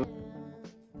out of it.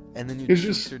 and then your It's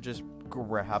cheeks just- are just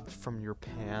grabbed from your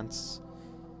pants.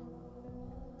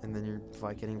 And then you're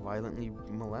like getting violently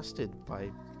molested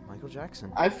by Michael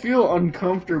Jackson. I feel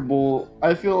uncomfortable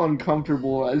as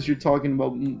you're talking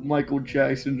about Michael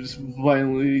Jackson just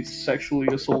violently sexually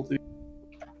assaulting.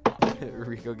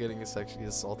 Rico getting sexually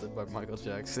assaulted by Michael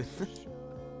Jackson.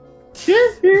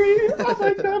 I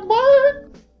like that butt.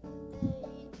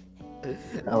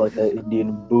 I like that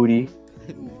Indian booty.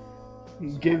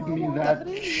 Give me that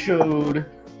chode.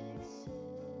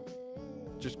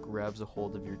 Just grabs a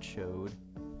hold of your chode.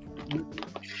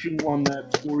 Chew on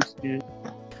that foreskin.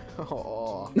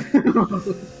 Oh.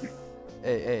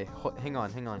 Hey, hang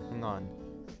on.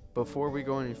 Before we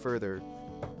go any further,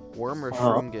 worm or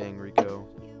shroom gang, Rico?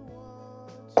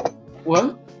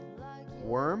 What?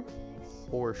 Worm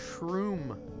or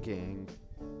shroom gang?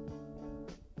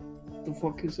 The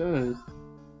fuck is that?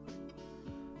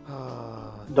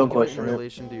 Don't Think of it question in it.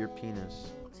 relation to your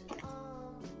penis.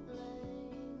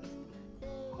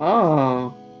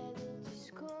 Oh.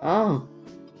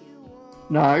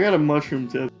 Nah, I got a mushroom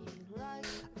tip.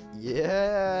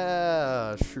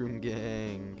 Yeah, shroom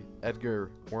gang. Edgar,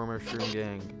 worm or shroom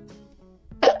gang?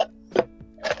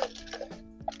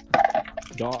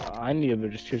 I need a better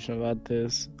description about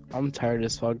this. I'm tired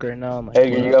as fuck right now. Like,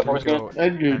 Edgar, you got first Rico, good?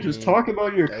 Edgar, I just mean, talk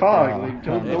about your Edgar, cock. Like,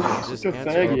 don't Edgar, be just such a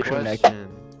answer the faggot. question.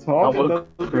 Talk I'm a about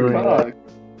your true cock.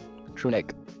 true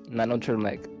neck. Not no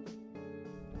turtleneck.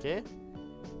 Okay.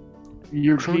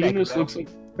 Your True neck, penis bro. looks like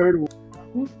a turtle.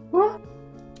 What?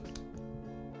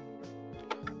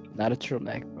 Not a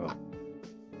turtleneck, bro.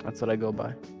 That's what I go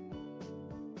by.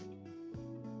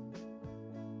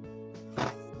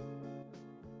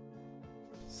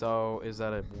 So, is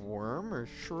that a worm or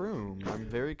shroom? I'm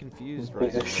very confused right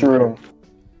He's a now. shroom.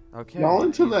 Okay. Y'all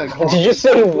into that he's- cock? Did you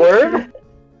say worm?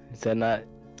 Is that not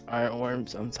aren't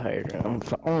worms? I'm tired. I'm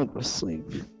going to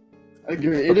sleep.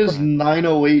 Edgar, it is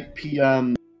 9:08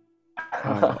 p.m. I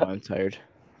don't know. I'm tired.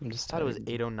 I'm I just thought it tired. was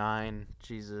 8:09.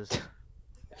 Jesus.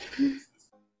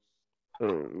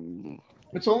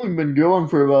 It's only been going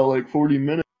for about like 40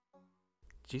 minutes.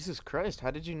 Jesus Christ,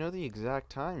 how did you know the exact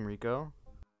time, Rico?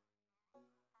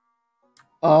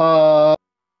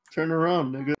 Turn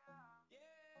around, nigga.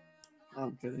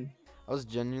 I'm kidding. I was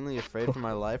genuinely afraid for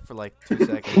my life for like 2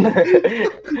 seconds.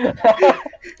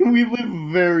 We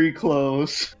live very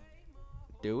close.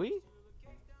 Do we?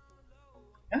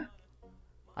 Yeah.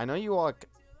 I know you walk.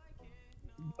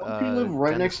 Don't you live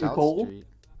right 10 next to South Cole? Street.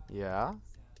 Yeah.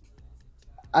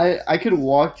 I could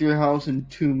walk to your house in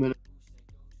 2 minutes.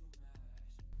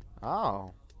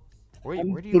 Oh. Where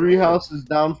I'm do you 3 live? houses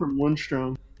down from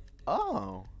Lindstrom.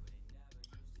 Oh.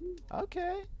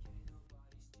 Okay.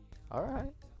 All right.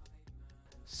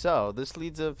 So, this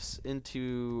leads us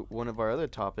into one of our other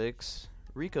topics,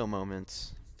 Rico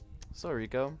moments. So,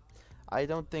 Rico, I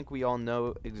don't think we all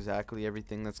know exactly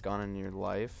everything that's gone on in your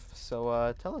life.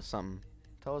 So, tell us something.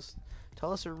 Tell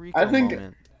us a Rico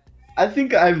moment. I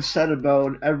think I've said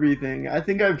about everything. I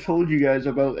think I've told you guys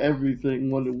about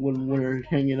everything when we're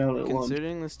hanging out at lunch.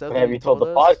 Considering the stuff Have you you told the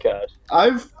us,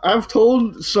 podcast? I've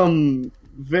told some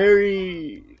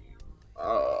very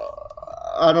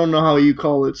I don't know how you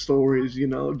call it stories, you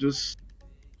know, just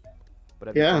but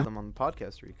have you yeah. told them on the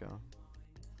podcast, Rico?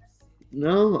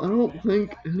 No, I don't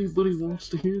think anybody wants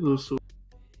to hear those stories.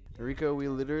 Rico, we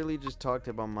literally just talked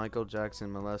about Michael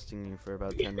Jackson molesting you for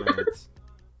about 10 minutes.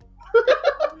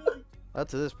 Up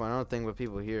to this point, I don't think what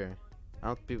people hear. I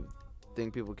don't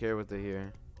think people care what they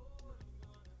hear.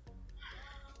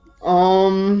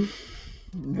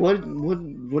 What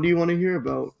do you want to hear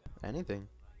about? Anything.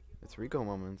 It's Rico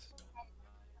moments.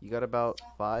 You got about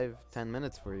 5-10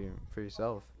 minutes for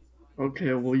yourself.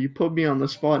 Okay, well you put me on the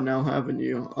spot now, haven't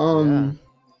you? Yeah.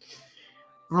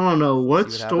 I don't know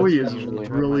what See what story happens is when you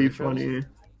interrupt my really intros? funny.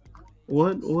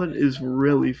 What is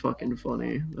really fucking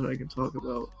funny that I can talk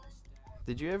about?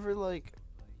 Did you ever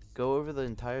go over the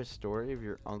entire story of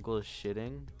your uncle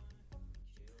shitting?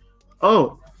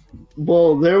 Oh,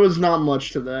 well, there was not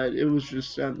much to that. It was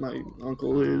just that my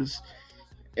uncle is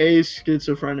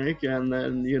schizophrenic, and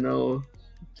then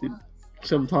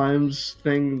sometimes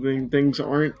things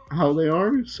aren't how they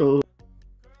are. So,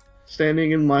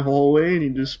 standing in my hallway, and he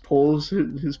just pulls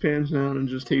his pants down and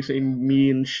just takes a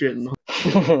mean shit.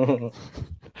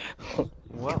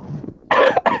 Well,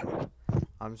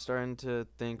 I'm starting to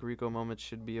think Rico moments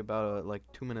should be about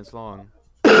 2 minutes long.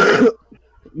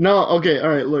 No, okay, all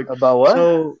right. Look, About what?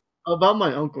 so about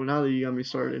my uncle. Now that you got me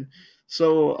started,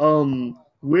 so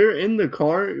we're in the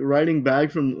car riding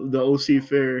back from the OC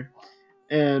fair,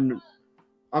 and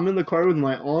I'm in the car with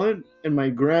my aunt and my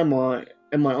grandma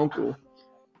and my uncle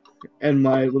and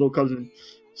my little cousin.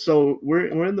 So we're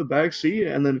in the back seat,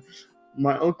 and then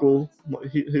my uncle,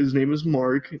 his name is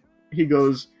Mark. He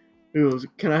goes,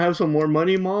 "Can I have some more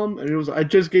money, Mom?" And he goes, "I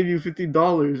just gave you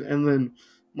 $50." And then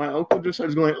my uncle just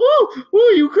starts going,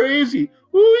 "Ooh, you crazy?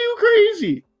 Ooh, you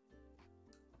crazy?"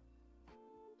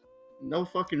 No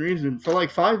fucking reason for like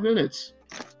 5 minutes.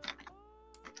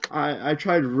 I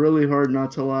tried really hard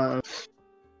not to laugh.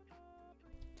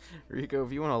 Rico,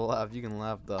 if you want to laugh, you can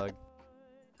laugh, dog.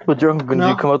 What's your uncle gonna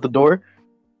No. do? Come out the door?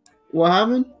 What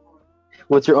happened?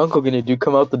 What's your uncle gonna do?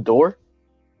 Come out the door?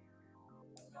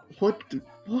 What?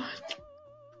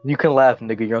 You can laugh,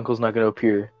 nigga. Your uncle's not gonna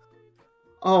appear.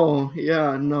 Oh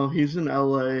yeah, no, he's in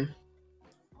LA,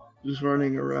 just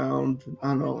running around.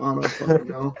 I don't fucking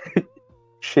know.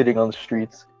 Shitting on the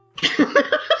streets.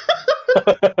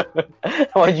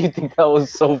 Why do you think that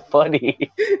was so funny? You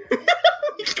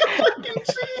can fucking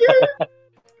see it.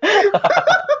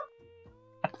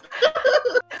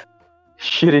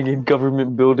 Shitting in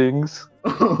government buildings.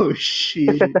 Oh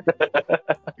shit!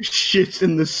 Shit's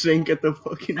in the sink at the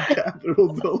fucking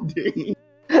Capitol building.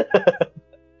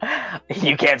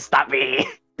 You can't stop me.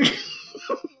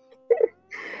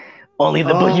 Only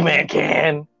the Um, boogeyman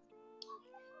can.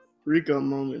 Rico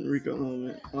moment.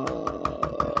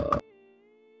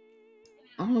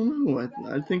 I don't know.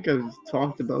 I think I've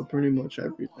talked about pretty much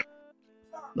everything.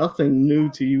 Nothing new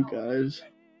to you guys.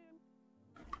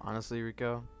 Honestly,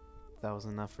 Rico, that was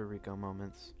enough for Rico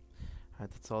moments.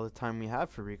 Alright, that's all the time we have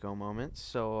for Rico moments.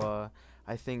 So,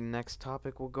 I think next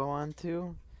topic we'll go on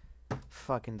to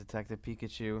fucking Detective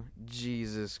Pikachu.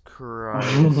 Jesus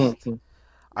Christ.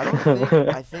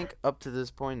 I think up to this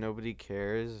point nobody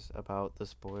cares about the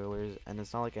spoilers, and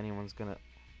it's not like anyone's gonna.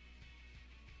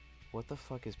 What the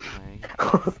fuck is playing?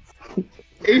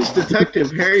 Ace Detective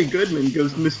Harry Goodman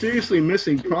goes mysteriously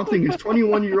missing, prompting his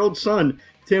 21-year-old son,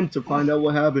 Tim, to find out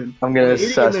what happened. I'm gonna Aiding in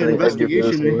the assassinate Edgar for this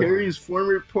investigation is one. Harry's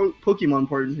former Pokemon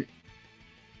partner.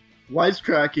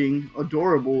 Wisecracking,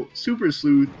 adorable, super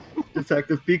sleuth,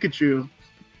 Detective Pikachu.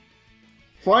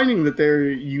 Finding that they're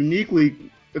uniquely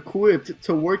equipped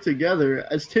to work together,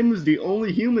 as Tim is the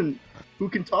only human who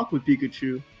can talk with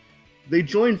Pikachu, they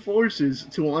join forces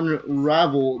to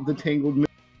unravel the tangled mystery.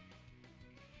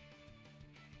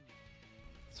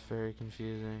 It's very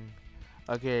confusing.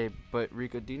 Okay, but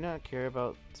Rico, do you not care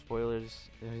about spoilers?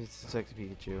 It's Detective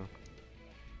Pikachu.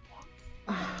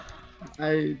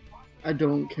 I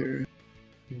don't care.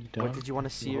 You What don't? did you want to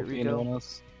see it, Hopefully no Rico? one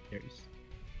else cares.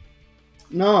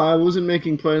 No, I wasn't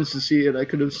making plans to see it. I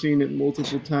could have seen it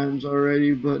multiple times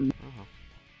already, but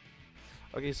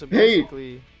Oh. Okay, so Hey!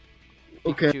 basically,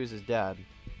 Okay. Pikachu is his dad.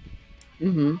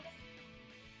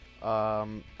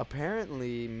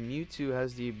 Apparently Mewtwo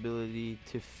has the ability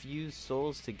to fuse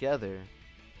souls together.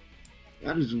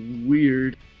 That is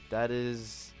weird. That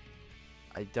is,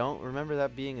 I don't remember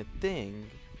that being a thing,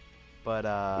 but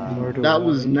Nor do That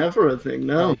was I. never a thing,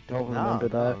 no. I don't remember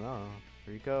that. No.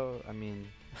 Rico, I mean,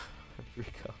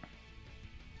 Rico.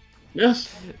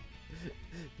 Yes.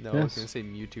 No, I was Yes. gonna say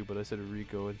Mewtwo, but I said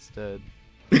Rico instead.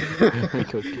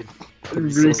 Rico kid.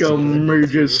 Rico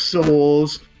merges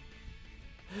souls.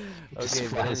 Okay,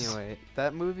 but anyway,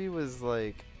 that movie was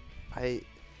like, it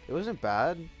wasn't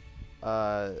bad.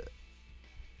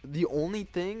 The only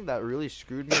thing that really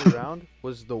screwed me around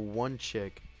was the one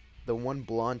chick, the one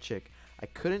blonde chick. I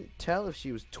couldn't tell if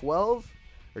she was 12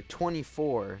 or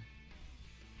 24.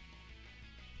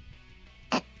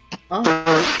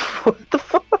 Oh, What the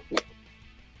fuck?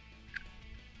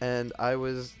 And I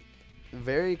was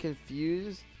very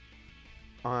confused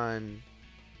on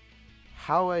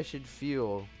how I should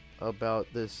feel about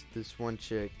this one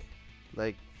chick.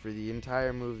 Like, for the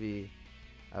entire movie,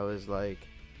 I was like,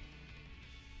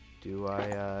 do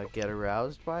I get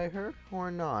aroused by her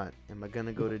or not? Am I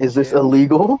gonna go to jail? Is this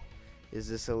illegal? Is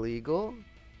this illegal?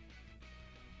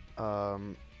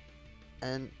 And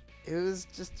it was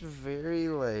just very,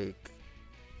 like,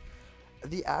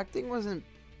 the acting wasn't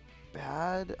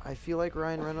bad. I feel like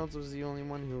Ryan Reynolds was the only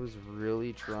one who was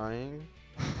really trying.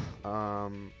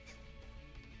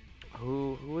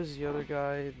 Who was the other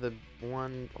guy? The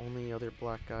one only other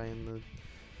black guy in the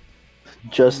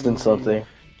Justin movie? something.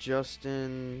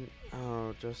 Justin,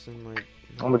 like,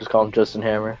 I'm gonna just call him Justin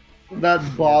Hammer. that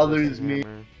bothers me.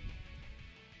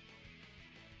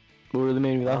 What really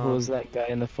made me laugh was that guy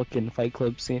in the fucking Fight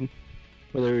Club scene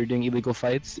where they were doing illegal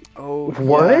fights. Oh,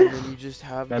 What? yeah, and then you just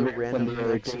have the Remember when random they were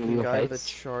doing Mexican illegal guy with a fights?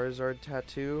 Charizard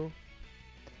tattoo.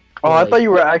 Oh, I Like- thought you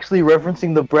were actually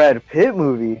referencing the Brad Pitt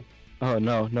movie. Oh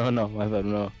no, my bad,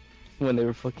 no. When they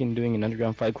were fucking doing an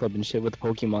underground Fight Club and shit with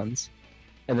Pokemons.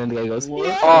 And then the guy goes, What?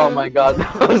 "Yeah!" Oh my god,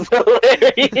 that was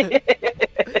hilarious.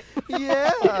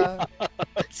 Yeah.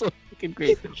 That's so fucking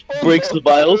great. Breaks the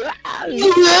vials.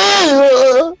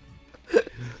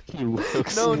 He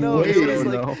looks No, Wait, it was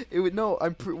oh, like it would no.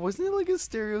 Wasn't it like a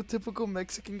stereotypical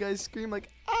Mexican guy scream like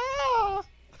ah?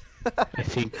 I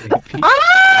think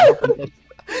maybe.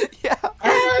 Yeah,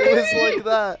 it was like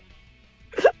that.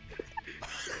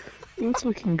 That's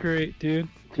fucking great, dude.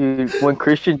 Dude, when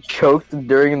Christian choked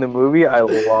during the movie, I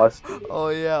lost. Oh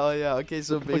yeah. Okay,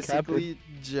 so What the fuck basically,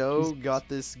 Joe got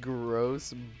this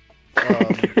gross,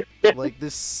 like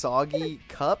this soggy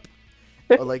cup.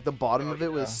 Like the bottom of it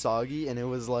was soggy, and it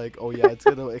was like, oh yeah, it's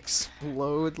gonna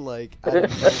explode like out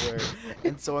of nowhere.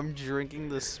 And so I'm drinking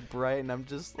the Sprite, and I'm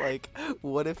just like,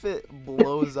 what if it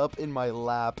blows up in my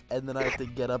lap, and then I have to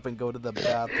get up and go to the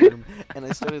bathroom? And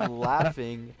I started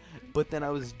laughing, but then I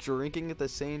was drinking at the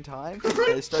same time, and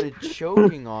I started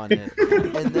choking on it,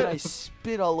 and then I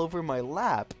spit all over my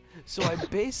lap. So I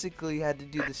basically had to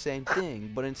do the same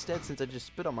thing, but instead, since I just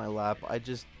spit on my lap, I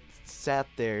just sat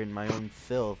there in my own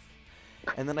filth.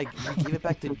 And then we gave it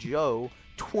back to Joe.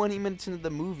 20 minutes into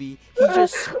the movie, he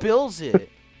just spills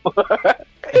it. I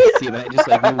see that. I just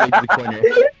like moved away to the corner.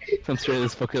 Some straight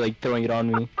this fucker like throwing it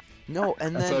on me. No,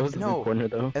 and That's why I then was in the no, corner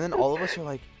though. and then all of us are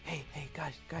like, hey,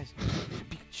 guys,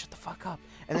 shut the fuck up.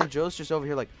 And then Joe's just over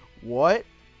here like, what?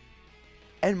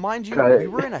 And mind you, Got it. we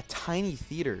were in a tiny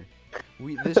theater.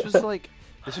 This was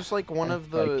like one I of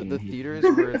the fucking hate theaters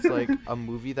that. where it's like a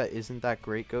movie that isn't that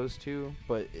great goes to,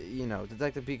 but you know,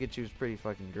 Detective Pikachu is pretty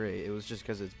fucking great. It was just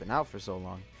because it's been out for so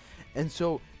long, and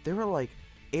so there were like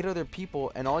 8 other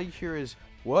people, and all you hear is,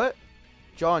 what?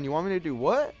 John, you want me to do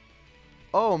what?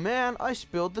 Oh man, I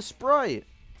spilled the Sprite.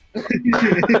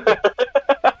 The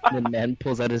man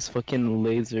pulls out his fucking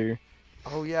laser,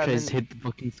 Oh yeah, and tries to then hit the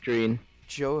fucking screen.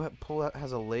 Joe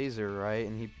has a laser, right?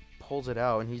 And he pulls it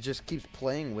out, and he just keeps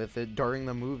playing with it during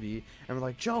the movie. And we're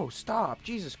like, Joe, stop!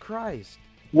 Jesus Christ!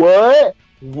 What?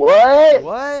 What?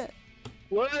 What?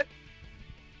 What?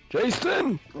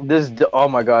 Jason! Oh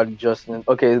my god, Justin.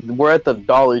 Okay, we're at the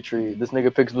Dollar Tree. This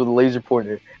nigga picks with a laser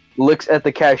pointer, looks at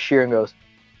the cashier and goes,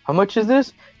 "How much is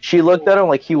this?" She looked at him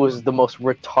like he was the most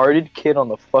retarded kid on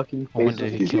the fucking I face.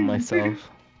 wanted to kill myself.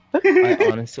 I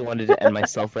honestly wanted to end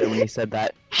myself right when he said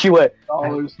that. She went, I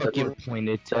Dollars. fucking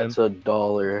pointed to him. "That's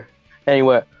 $1." And he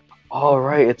went, "All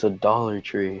right, it's a Dollar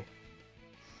Tree."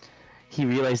 He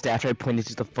realized after I pointed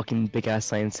to the fucking big ass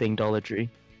sign saying Dollar Tree.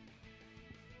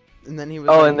 And then he was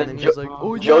Oh, like, and then he was like,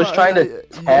 oh yeah, Joe's trying to he was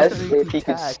test trying if to he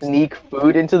could text. sneak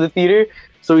food into the theater.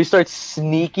 So he starts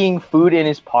sneaking food in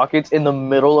his pockets in the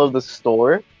middle of the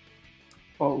store.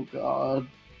 Oh god.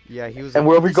 Yeah, he was. And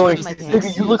like, we're "Put over this going, in my "Nigga,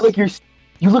 pants." you look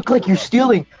like you're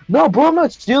stealing." No, bro, I'm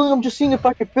not stealing. I'm just seeing if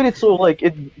I can fit it so so we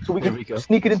There can we go.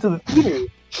 sneak it into the theater.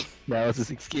 That was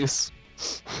his excuse.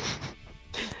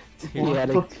 He What had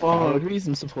the a valid fuck?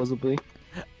 reason, supposedly.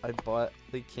 I bought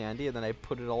the candy and then I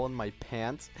put it all in my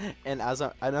pants. And I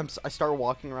start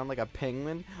walking around like a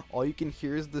penguin. All you can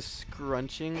hear is the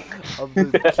scrunching of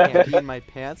the candy in my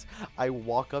pants. I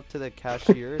walk up to the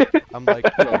cashier. I'm like,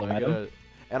 Hello, "Can I get madam." a-"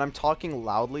 and I'm talking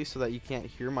loudly so that you can't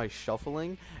hear my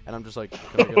shuffling. And I'm just like,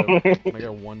 can I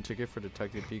get 1 ticket for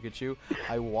Detective Pikachu?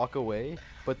 I walk away,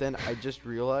 but then I just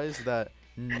realized that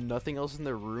nothing else in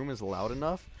the room is loud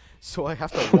enough. So I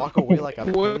have to walk away like a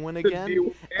penguin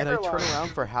again, and I turn around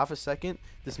for half a second.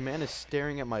 This man is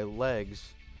staring at my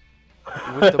legs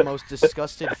with the most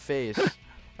disgusted face,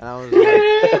 and I was like,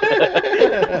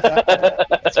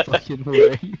 That's fucking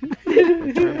hilarious.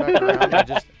 I turn back around,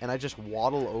 and I just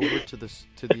waddle over to the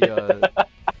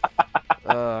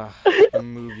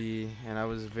movie, and I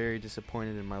was very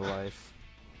disappointed in my life.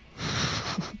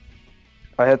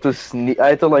 I had to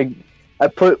I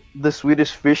put the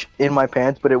Swedish fish in my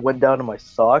pants, but it went down to my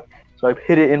sock. So I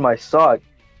hid it in my sock,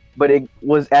 but it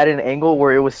was at an angle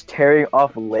where it was tearing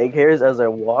off leg hairs as I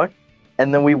walked.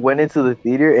 And then we went into the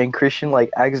theater, and Christian like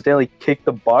accidentally kicked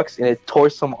the box, and it tore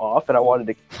some off, and I wanted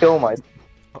to kill myself.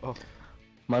 Oh,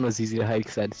 Mine was easy to hide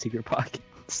because I had secret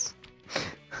pockets.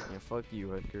 yeah, fuck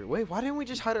you, Edgar. Wait, why didn't we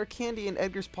just hide our candy in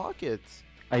Edgar's pockets?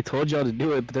 I told y'all to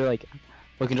do it, but they're like,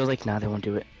 look, and Joe's like, nah, they won't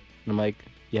do it. And I'm like,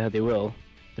 yeah, they will.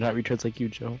 They're not retards like you,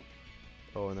 Joe.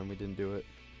 Oh, and then we didn't do it.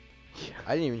 Yeah.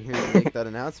 I didn't even hear you make that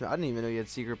announcement. I didn't even know you had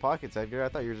secret pockets, Edgar. I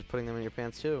thought you were just putting them in your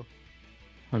pants too.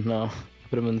 Oh no, I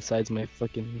put them on the sides of my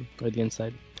fucking, or the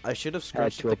inside. I should have I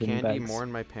had scratched two the open candy bags. more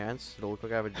in my pants. It'll look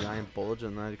like I have a giant bulge,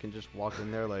 and then I can just walk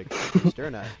in there like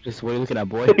staring at. Just what are you looking at,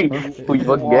 boy? Huh? Who you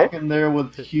fucking get? Walking there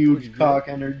with huge cock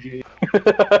energy.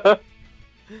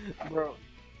 Bro.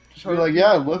 Just be like,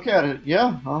 yeah, look at it.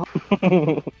 Yeah.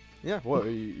 Yeah. What?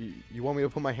 You want me to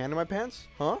put my hand in my pants?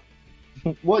 Huh?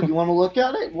 What, you want to look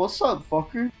at it? What's up,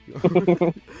 fucker?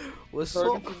 What's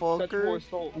up, fucker?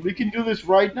 We can do this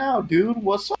right now, dude.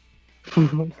 What's up?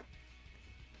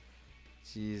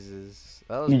 Jesus.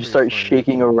 That was You pretty just start funny.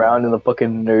 shaking around, and the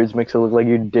fucking nerds makes it look like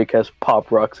your dick has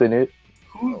pop rocks in it.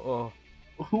 Oh,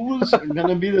 Who was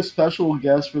gonna be the special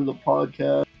guest for the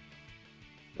podcast?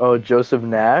 Oh, Joseph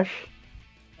Nash.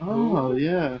 Oh,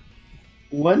 yeah.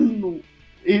 When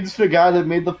he's the guy that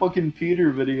made the fucking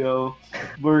Peter video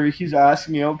where he's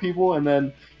asking out people and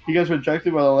then he gets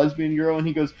rejected by the lesbian girl and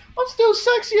he goes, I'm still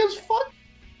sexy as fuck.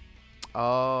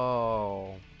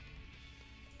 oh.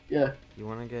 Yeah. You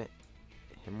want to get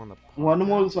him on the podcast? One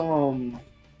was,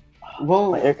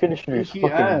 well, My air conditioner is He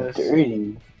fucking asked.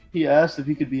 dirty. he asked if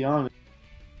he could be on it.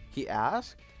 He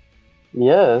asked?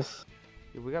 Yes.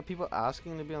 We got people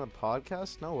asking to be on the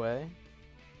podcast? No way.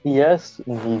 Yes,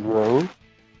 Negro.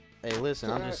 Hey,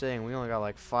 listen, I'm just saying, we only got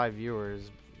like 5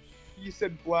 viewers. You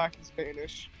said black in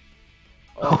Spanish.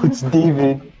 Oh, it's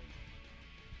David.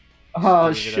 Oh,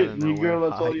 David shit, out of Negro, nowhere.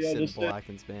 that's all I you said understand. black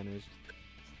in Spanish.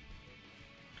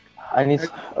 I need.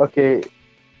 Okay.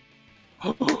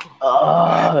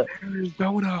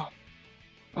 Arizona.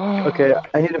 Okay,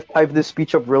 I need to type this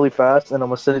speech up really fast, and I'm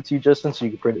gonna send it to you, Justin, so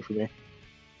you can print it for me.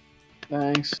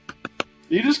 Thanks.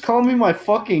 You just call me my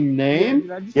fucking name?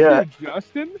 Did I just Yeah. hear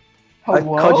Justin? I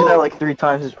Hello? called you that like 3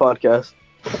 times this podcast.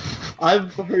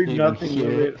 I've heard You nothing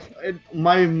hear of it.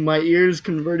 My ears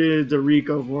converted it to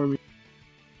Rico for me.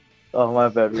 Oh, my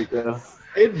bad, Rico.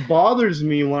 It bothers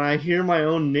me when I hear my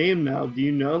own name now. Do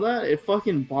you know that? It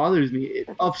fucking bothers me. It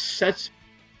upsets.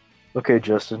 Okay,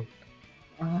 Justin.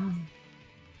 Uh,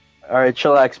 Alright,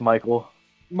 chillax, Michael.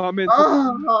 Mom and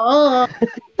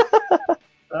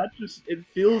that just it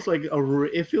feels like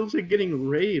it feels like getting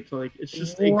raped. Like it's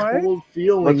just a What? cold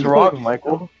feeling. What's wrong,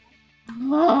 Michael?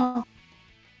 Ah.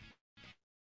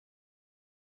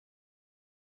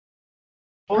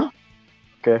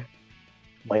 Okay.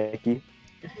 Mikey.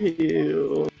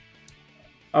 Ew.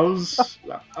 I was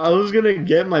gonna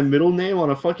get my middle name on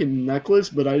a fucking necklace,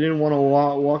 but I didn't want to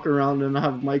walk around and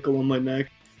have Michael on my neck.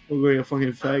 I'm going a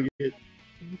fucking faggot.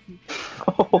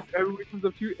 everybody comes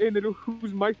up to you, hey, nigga,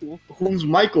 who's Michael? Who's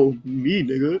Michael? Me,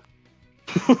 nigga.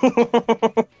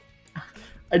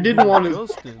 I didn't want to.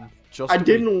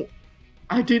 Justin.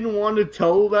 I didn't want to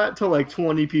tell that to like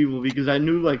 20 people because I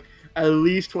knew like at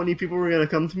least 20 people were gonna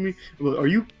come to me. Like, are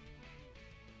you?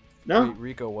 No, Wait,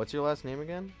 Rico, what's your last name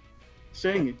again?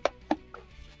 sing,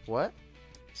 What?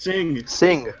 sing.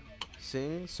 Sing.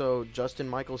 Singh? So Justin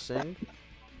Michael Singh?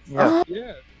 Yeah.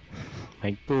 Yeah.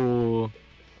 Like, boo.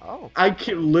 Oh. I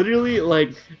can literally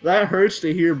like that hurts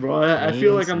to hear, bro. I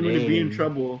feel like I'm gonna be in Sing.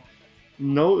 trouble.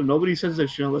 No, nobody says that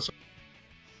shit unless.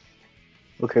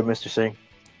 Okay, Mr. Singh.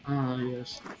 Ah,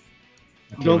 yes.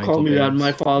 Okay, Don't call Michael me that. Baines.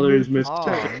 My father is Mr.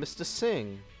 Ah, Mr.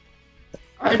 Singh.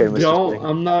 I Okay, Mr. don't. Singh.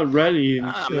 I'm not ready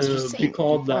Mr. to Singh, be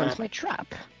called you fell into that. my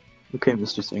trap. Okay,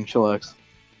 Mr. Singh, chillax.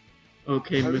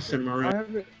 Okay, Mr. I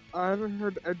Moran. haven't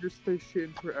heard Edgar say shit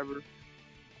in forever.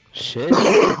 Shit.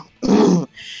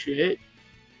 Shit.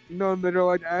 No, nigga,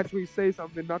 like actually say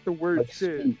something, not the word Like,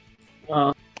 shit. speak.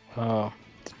 Oh.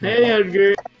 Hey,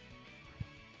 Edgar.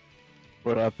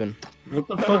 What happened? What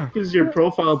the fuck is your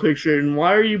profile picture? And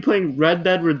why are you playing Red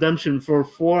Dead Redemption for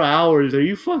 4 hours? Are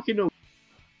you fucking? No,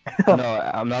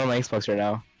 I'm not on my Xbox right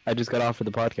now. I just got off for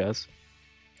the podcast.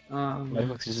 My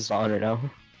Xbox is just on right now.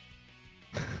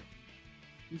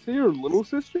 You say your little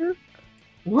sister?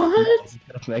 What? I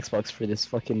got off my Xbox for this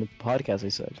fucking podcast, I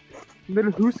said.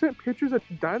 Then who sent pictures of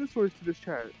dinosaurs to this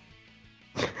chat?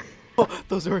 Oh,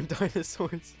 those aren't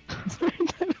dinosaurs.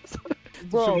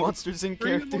 Those are Monsters Inc.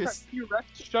 three of them look characters. like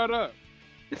T-Rex. Shut up.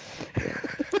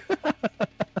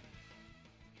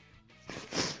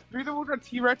 Three of them look like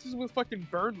T-Rexes with fucking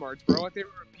burn marks, bro. Like they were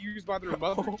abused by their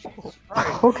mother. Jesus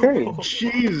Christ. Okay.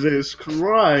 Jesus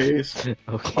Christ.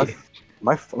 Okay.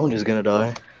 My phone is gonna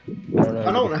die.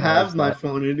 I don't have my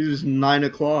phone. It is 9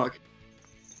 o'clock.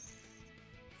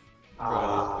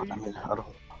 I mean, I don't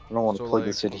want to So, plug like,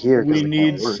 this in here. 'cause We it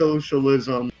need can't work.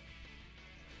 socialism.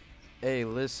 Hey,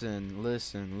 listen. Get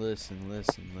listen,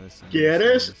 it?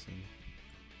 listen.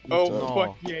 Oh, No.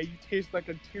 fuck yeah, you taste like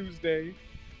a Tuesday.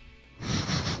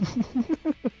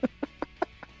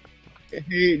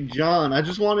 Hey, John, I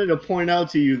just wanted to point out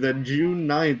to you that June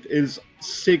 9th is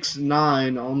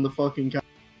 6-9 on the fucking calendar.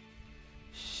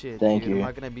 Shit, Thank dude, you. am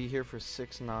I gonna be here for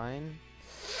 6-9?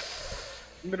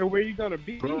 Nigga, where you gonna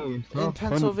be? In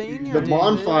Pennsylvania, The dude.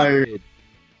 bonfire.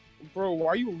 Bro, why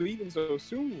are you leaving so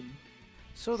soon?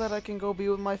 So that I can go be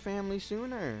with my family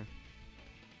sooner.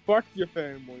 Fuck your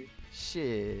family.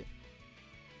 Shit.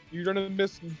 You're gonna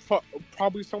miss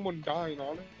probably someone dying,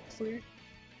 honestly.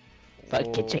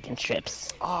 Fuck your Oh. chicken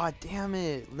strips. Aw, damn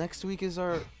it. Next week is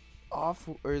our off,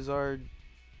 or is our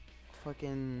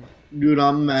fucking... Dude,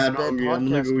 I'm mad Sped hungry. I'm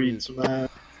gonna podcast go week. eat some ass.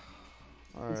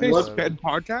 Alright, Say What? sped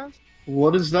podcast?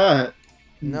 What is that?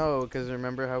 No, because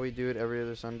remember how we do it every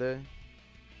other Sunday?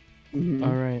 Mhm.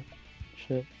 Alright.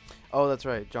 Shit. Oh, that's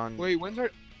right, John. Wait, when's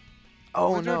our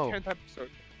Oh, when's no. our 10th episode?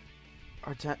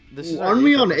 This is our Aren't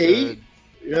we 8th on 8? episode.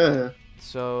 Yeah.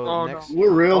 So, Oh, next... no.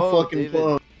 We're real Oh, fucking David.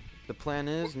 close. The plan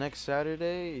is next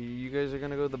Saturday, you guys are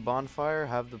gonna go to the bonfire,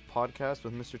 have the podcast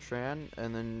with Mr. Tran,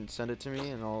 and then send it to me,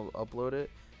 and I'll upload it.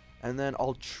 And then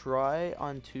I'll try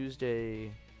on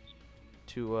Tuesday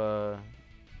to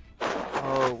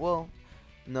oh well,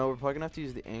 no, we're probably gonna have to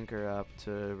use the Anchor app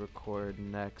to record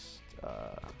next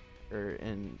or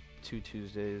in 2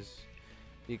 Tuesdays,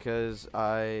 because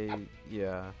I'm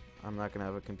not gonna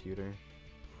have a computer.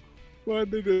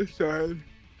 What did I say?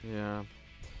 Yeah.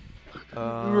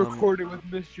 Recording with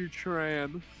Mr.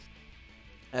 Tran.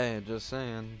 Hey, just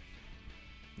saying.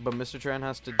 But Mr. Tran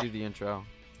has to do the intro.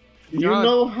 You John.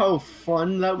 know how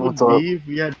fun that would What's up? be if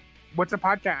we had. What's a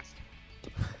podcast?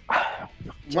 What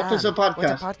is a John, What's a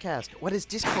podcast? podcast? What is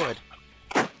Discord?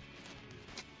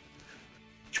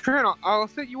 Tran, I'll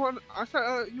set you on. I'll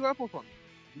set you up with one.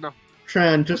 No.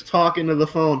 Tran, just talk into the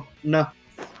phone. No.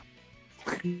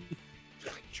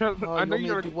 Trent, Oh, I know you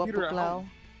you're want on a me to computer at home.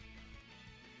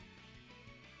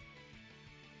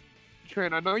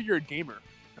 Trent, I know you're a gamer.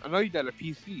 I know you got a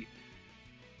PC.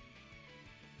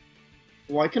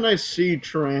 Why can I see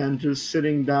Tran just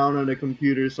sitting down at a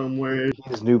computer somewhere?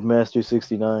 He's Noob Master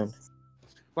 69.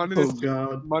 Oh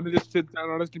god. Mine just sits down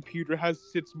on his computer, has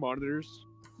 6 monitors.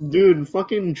 Dude,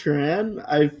 fucking Tran,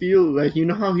 I feel like, you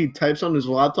know how he types on his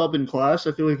laptop in class?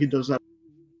 I feel like he does that.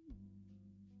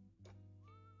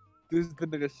 This is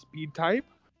the speed type.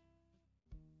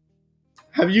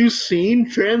 Have you seen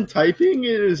Tran typing?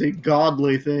 It is a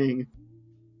godly thing.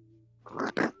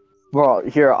 Bro,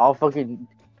 here, I'll fucking...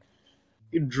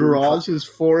 He draws his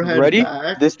forehead Ready?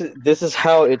 back. This is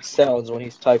how it sounds when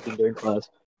he's typing during class.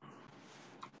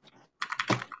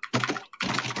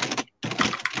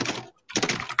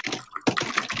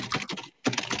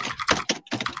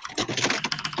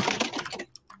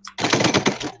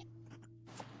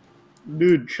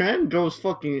 Dude, Tran goes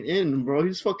fucking in, bro.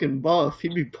 He's fucking buff.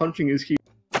 He'd be punching his key.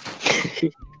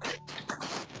 Tran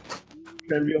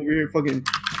be over here fucking...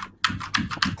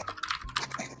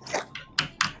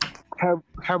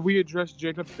 Have we addressed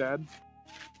Jacob's dad?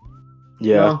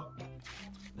 Yeah.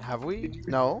 Have we?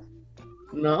 No.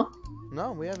 No?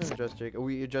 No, we haven't addressed Jacob.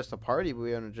 We addressed the party, but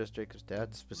we haven't addressed Jacob's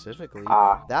dad specifically.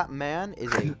 Ah, That man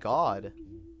is a god.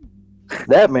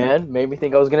 that man made me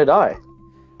think I was gonna die.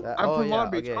 I'm Oh from yeah,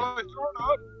 Long Beach. okay. Oh, shut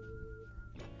up.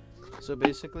 So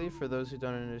basically, for those who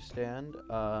don't understand,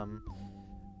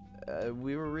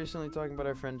 we were recently talking about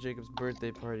our friend Jacob's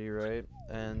birthday party, right?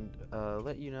 And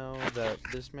let you know that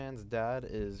this man's dad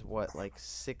is what, like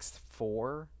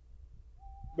 6'4"?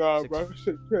 Nah, Six- bro.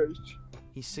 Shit, crazy.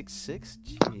 He's 6'6"?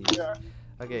 Jeez. Yeah.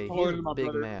 Okay, Taller he's a than my big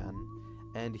brother. man,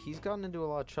 and he's gotten into a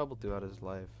lot of trouble throughout his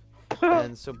life.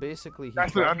 And so basically, he's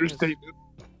That's an driving us- understatement.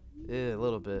 Yeah, a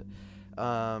little bit.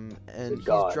 And Good he's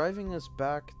God. driving us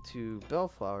back to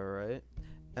Bellflower, right?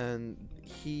 And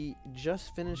he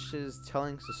just finishes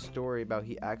telling us a story about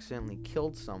he accidentally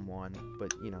killed someone,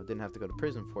 but, you know, didn't have to go to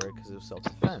prison for it because it was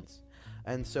self-defense.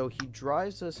 And so he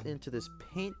drives us into this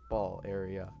paintball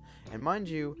area. And mind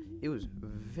you, it was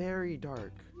very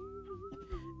dark.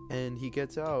 And he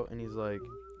gets out and he's like,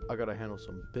 I gotta handle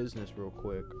some business real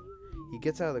quick. He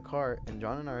gets out of the car and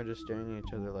John and I are just staring at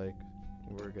each other like,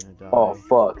 we're gonna die. Oh,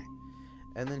 fuck.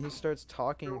 And then he starts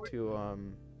talking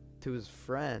to his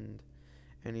friend,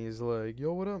 and he's like,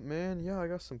 "Yo, what up, man? Yeah, I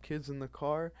got some kids in the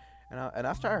car." And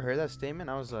after I heard that statement,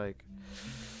 I was like,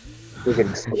 We're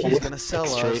getting "He's gonna sell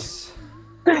Straight. us."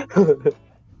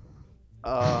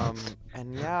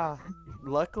 And yeah,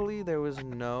 luckily there was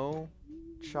no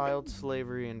child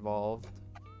slavery involved.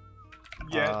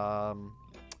 Yeah.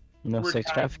 No We're sex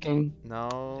tied. trafficking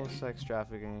No sex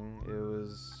trafficking. It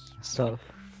was stuff.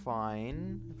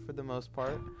 fine for the most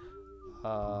part.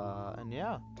 And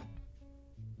yeah.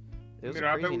 It was Dude, a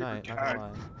I bet crazy we were night, not tied.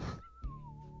 gonna lie.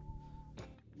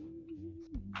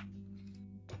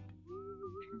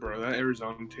 Bro, that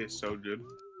Arizona tastes so good.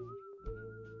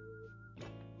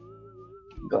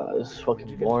 God, this is Where'd fucking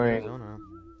you get to boring. Arizona?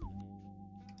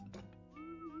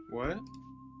 What?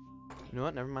 You know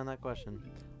what? Never mind that question.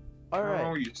 Oh,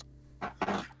 Alright. you...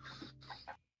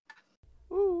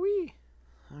 Ooh wee.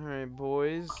 Alright,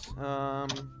 boys. I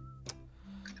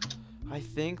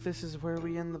think this is where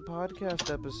we end the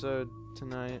podcast episode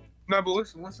tonight. No, but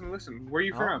listen. Where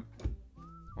you Oh. from?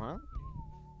 What?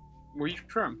 Where you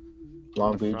from?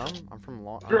 Long Beach. I'm from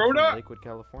Florida? Lakewood,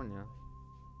 California.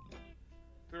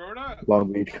 Throw it up.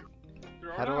 Long Beach.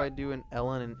 Throw How it do up. I do an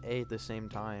L and an A at the same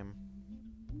time?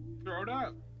 Throw it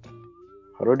up.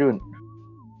 How do I do an...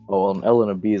 Oh, well, an L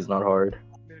and a B is not hard.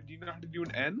 Do you know how to do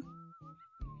an N?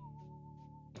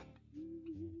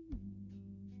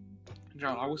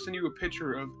 John, I will send you a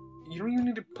picture of. You don't even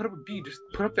need to put up a B. Just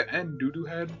put up the N, doo-doo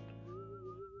head.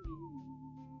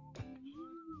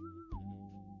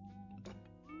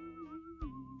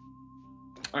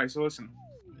 Alright, so listen.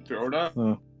 Throw it up.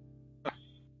 Hmm.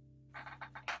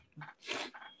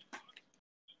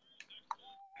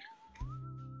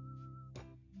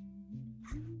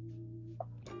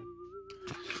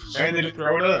 And then just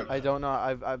throw it up. I don't know.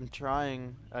 I'm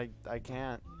trying. I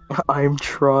can't. I'm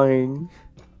trying.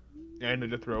 And then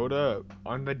just throw it up.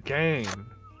 On the game.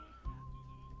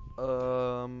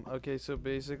 Okay, so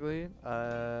basically,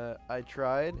 I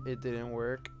tried, it didn't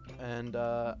work, and,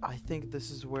 I think this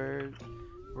is where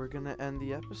we're gonna end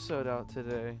the episode out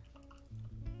today.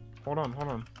 Hold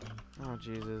on. Oh,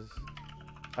 Jesus.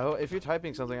 If you're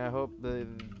typing something, I hope that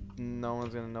no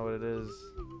one's gonna know what it is.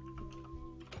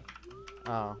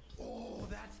 Oh. Oh,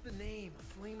 that's the name,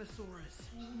 Flamosaurus.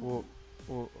 Well,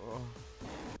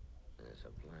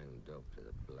 supplying dope to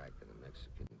the black and the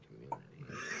Mexican community.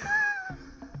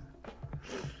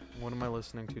 What am I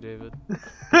listening to, David?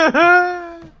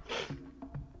 I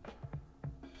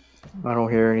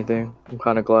don't hear anything. I'm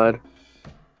kind of glad.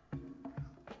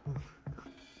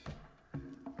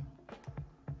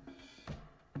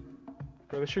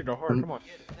 Bro, this shit go hard. Come on.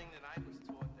 Yeah, the thing that I was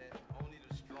taught that only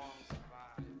the strong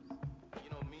survives. You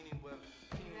know, meaning that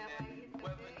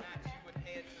whether or not you would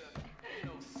had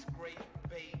to, scrape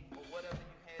bait or whatever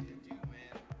you had to do,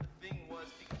 man. The thing was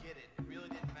to get it. It really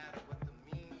didn't matter what the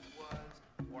means was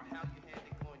or how you had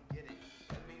to go and get it.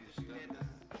 That means that you had to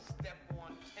step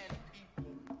on 10 people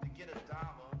to get $1,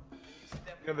 and you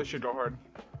step Yeah, this shit go hard.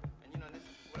 And this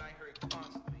is what I heard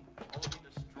constantly. Only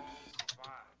the strong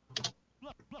survive.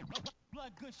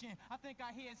 Blood gushing. I think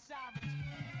I hear sirens.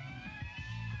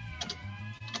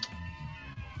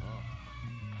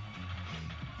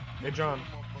 Hey, John.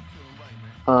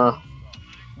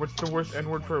 What's the worst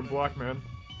N-word for a black man?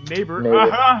 Neighbor.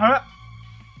 Neighbor.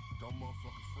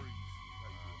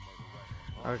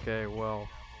 Okay, well.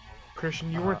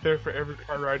 Christian, you weren't there for every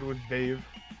car ride with Dave.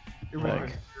 It was an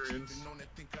Like. experience.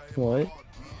 What?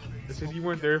 I said you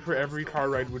weren't there for every car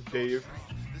ride with Dave.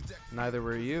 Neither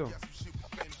were you.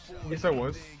 Yes, I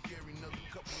was.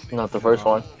 Not the first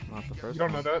one. Not the You first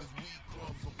don't one. know that?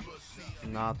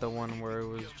 Not the one where it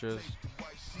was just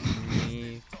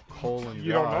me, Cole, and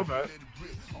You don't know Josh,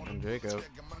 that. and Jacob.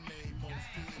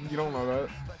 You don't know that.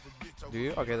 Do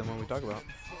you? Okay, then what we talk about?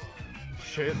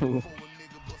 Shit.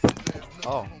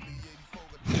 Oh.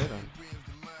 Okay then.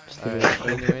 Just a Alright,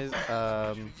 bit. anyways,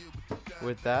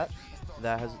 with that,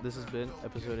 this has been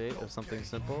episode 8 of Something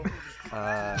Simple.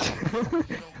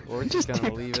 We're just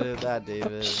gonna leave it at that,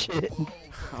 David. Shit.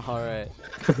 Alright.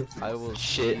 I will see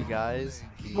Shit. you guys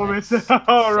Well, next it's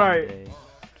alright. Sunday.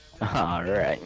 Alright.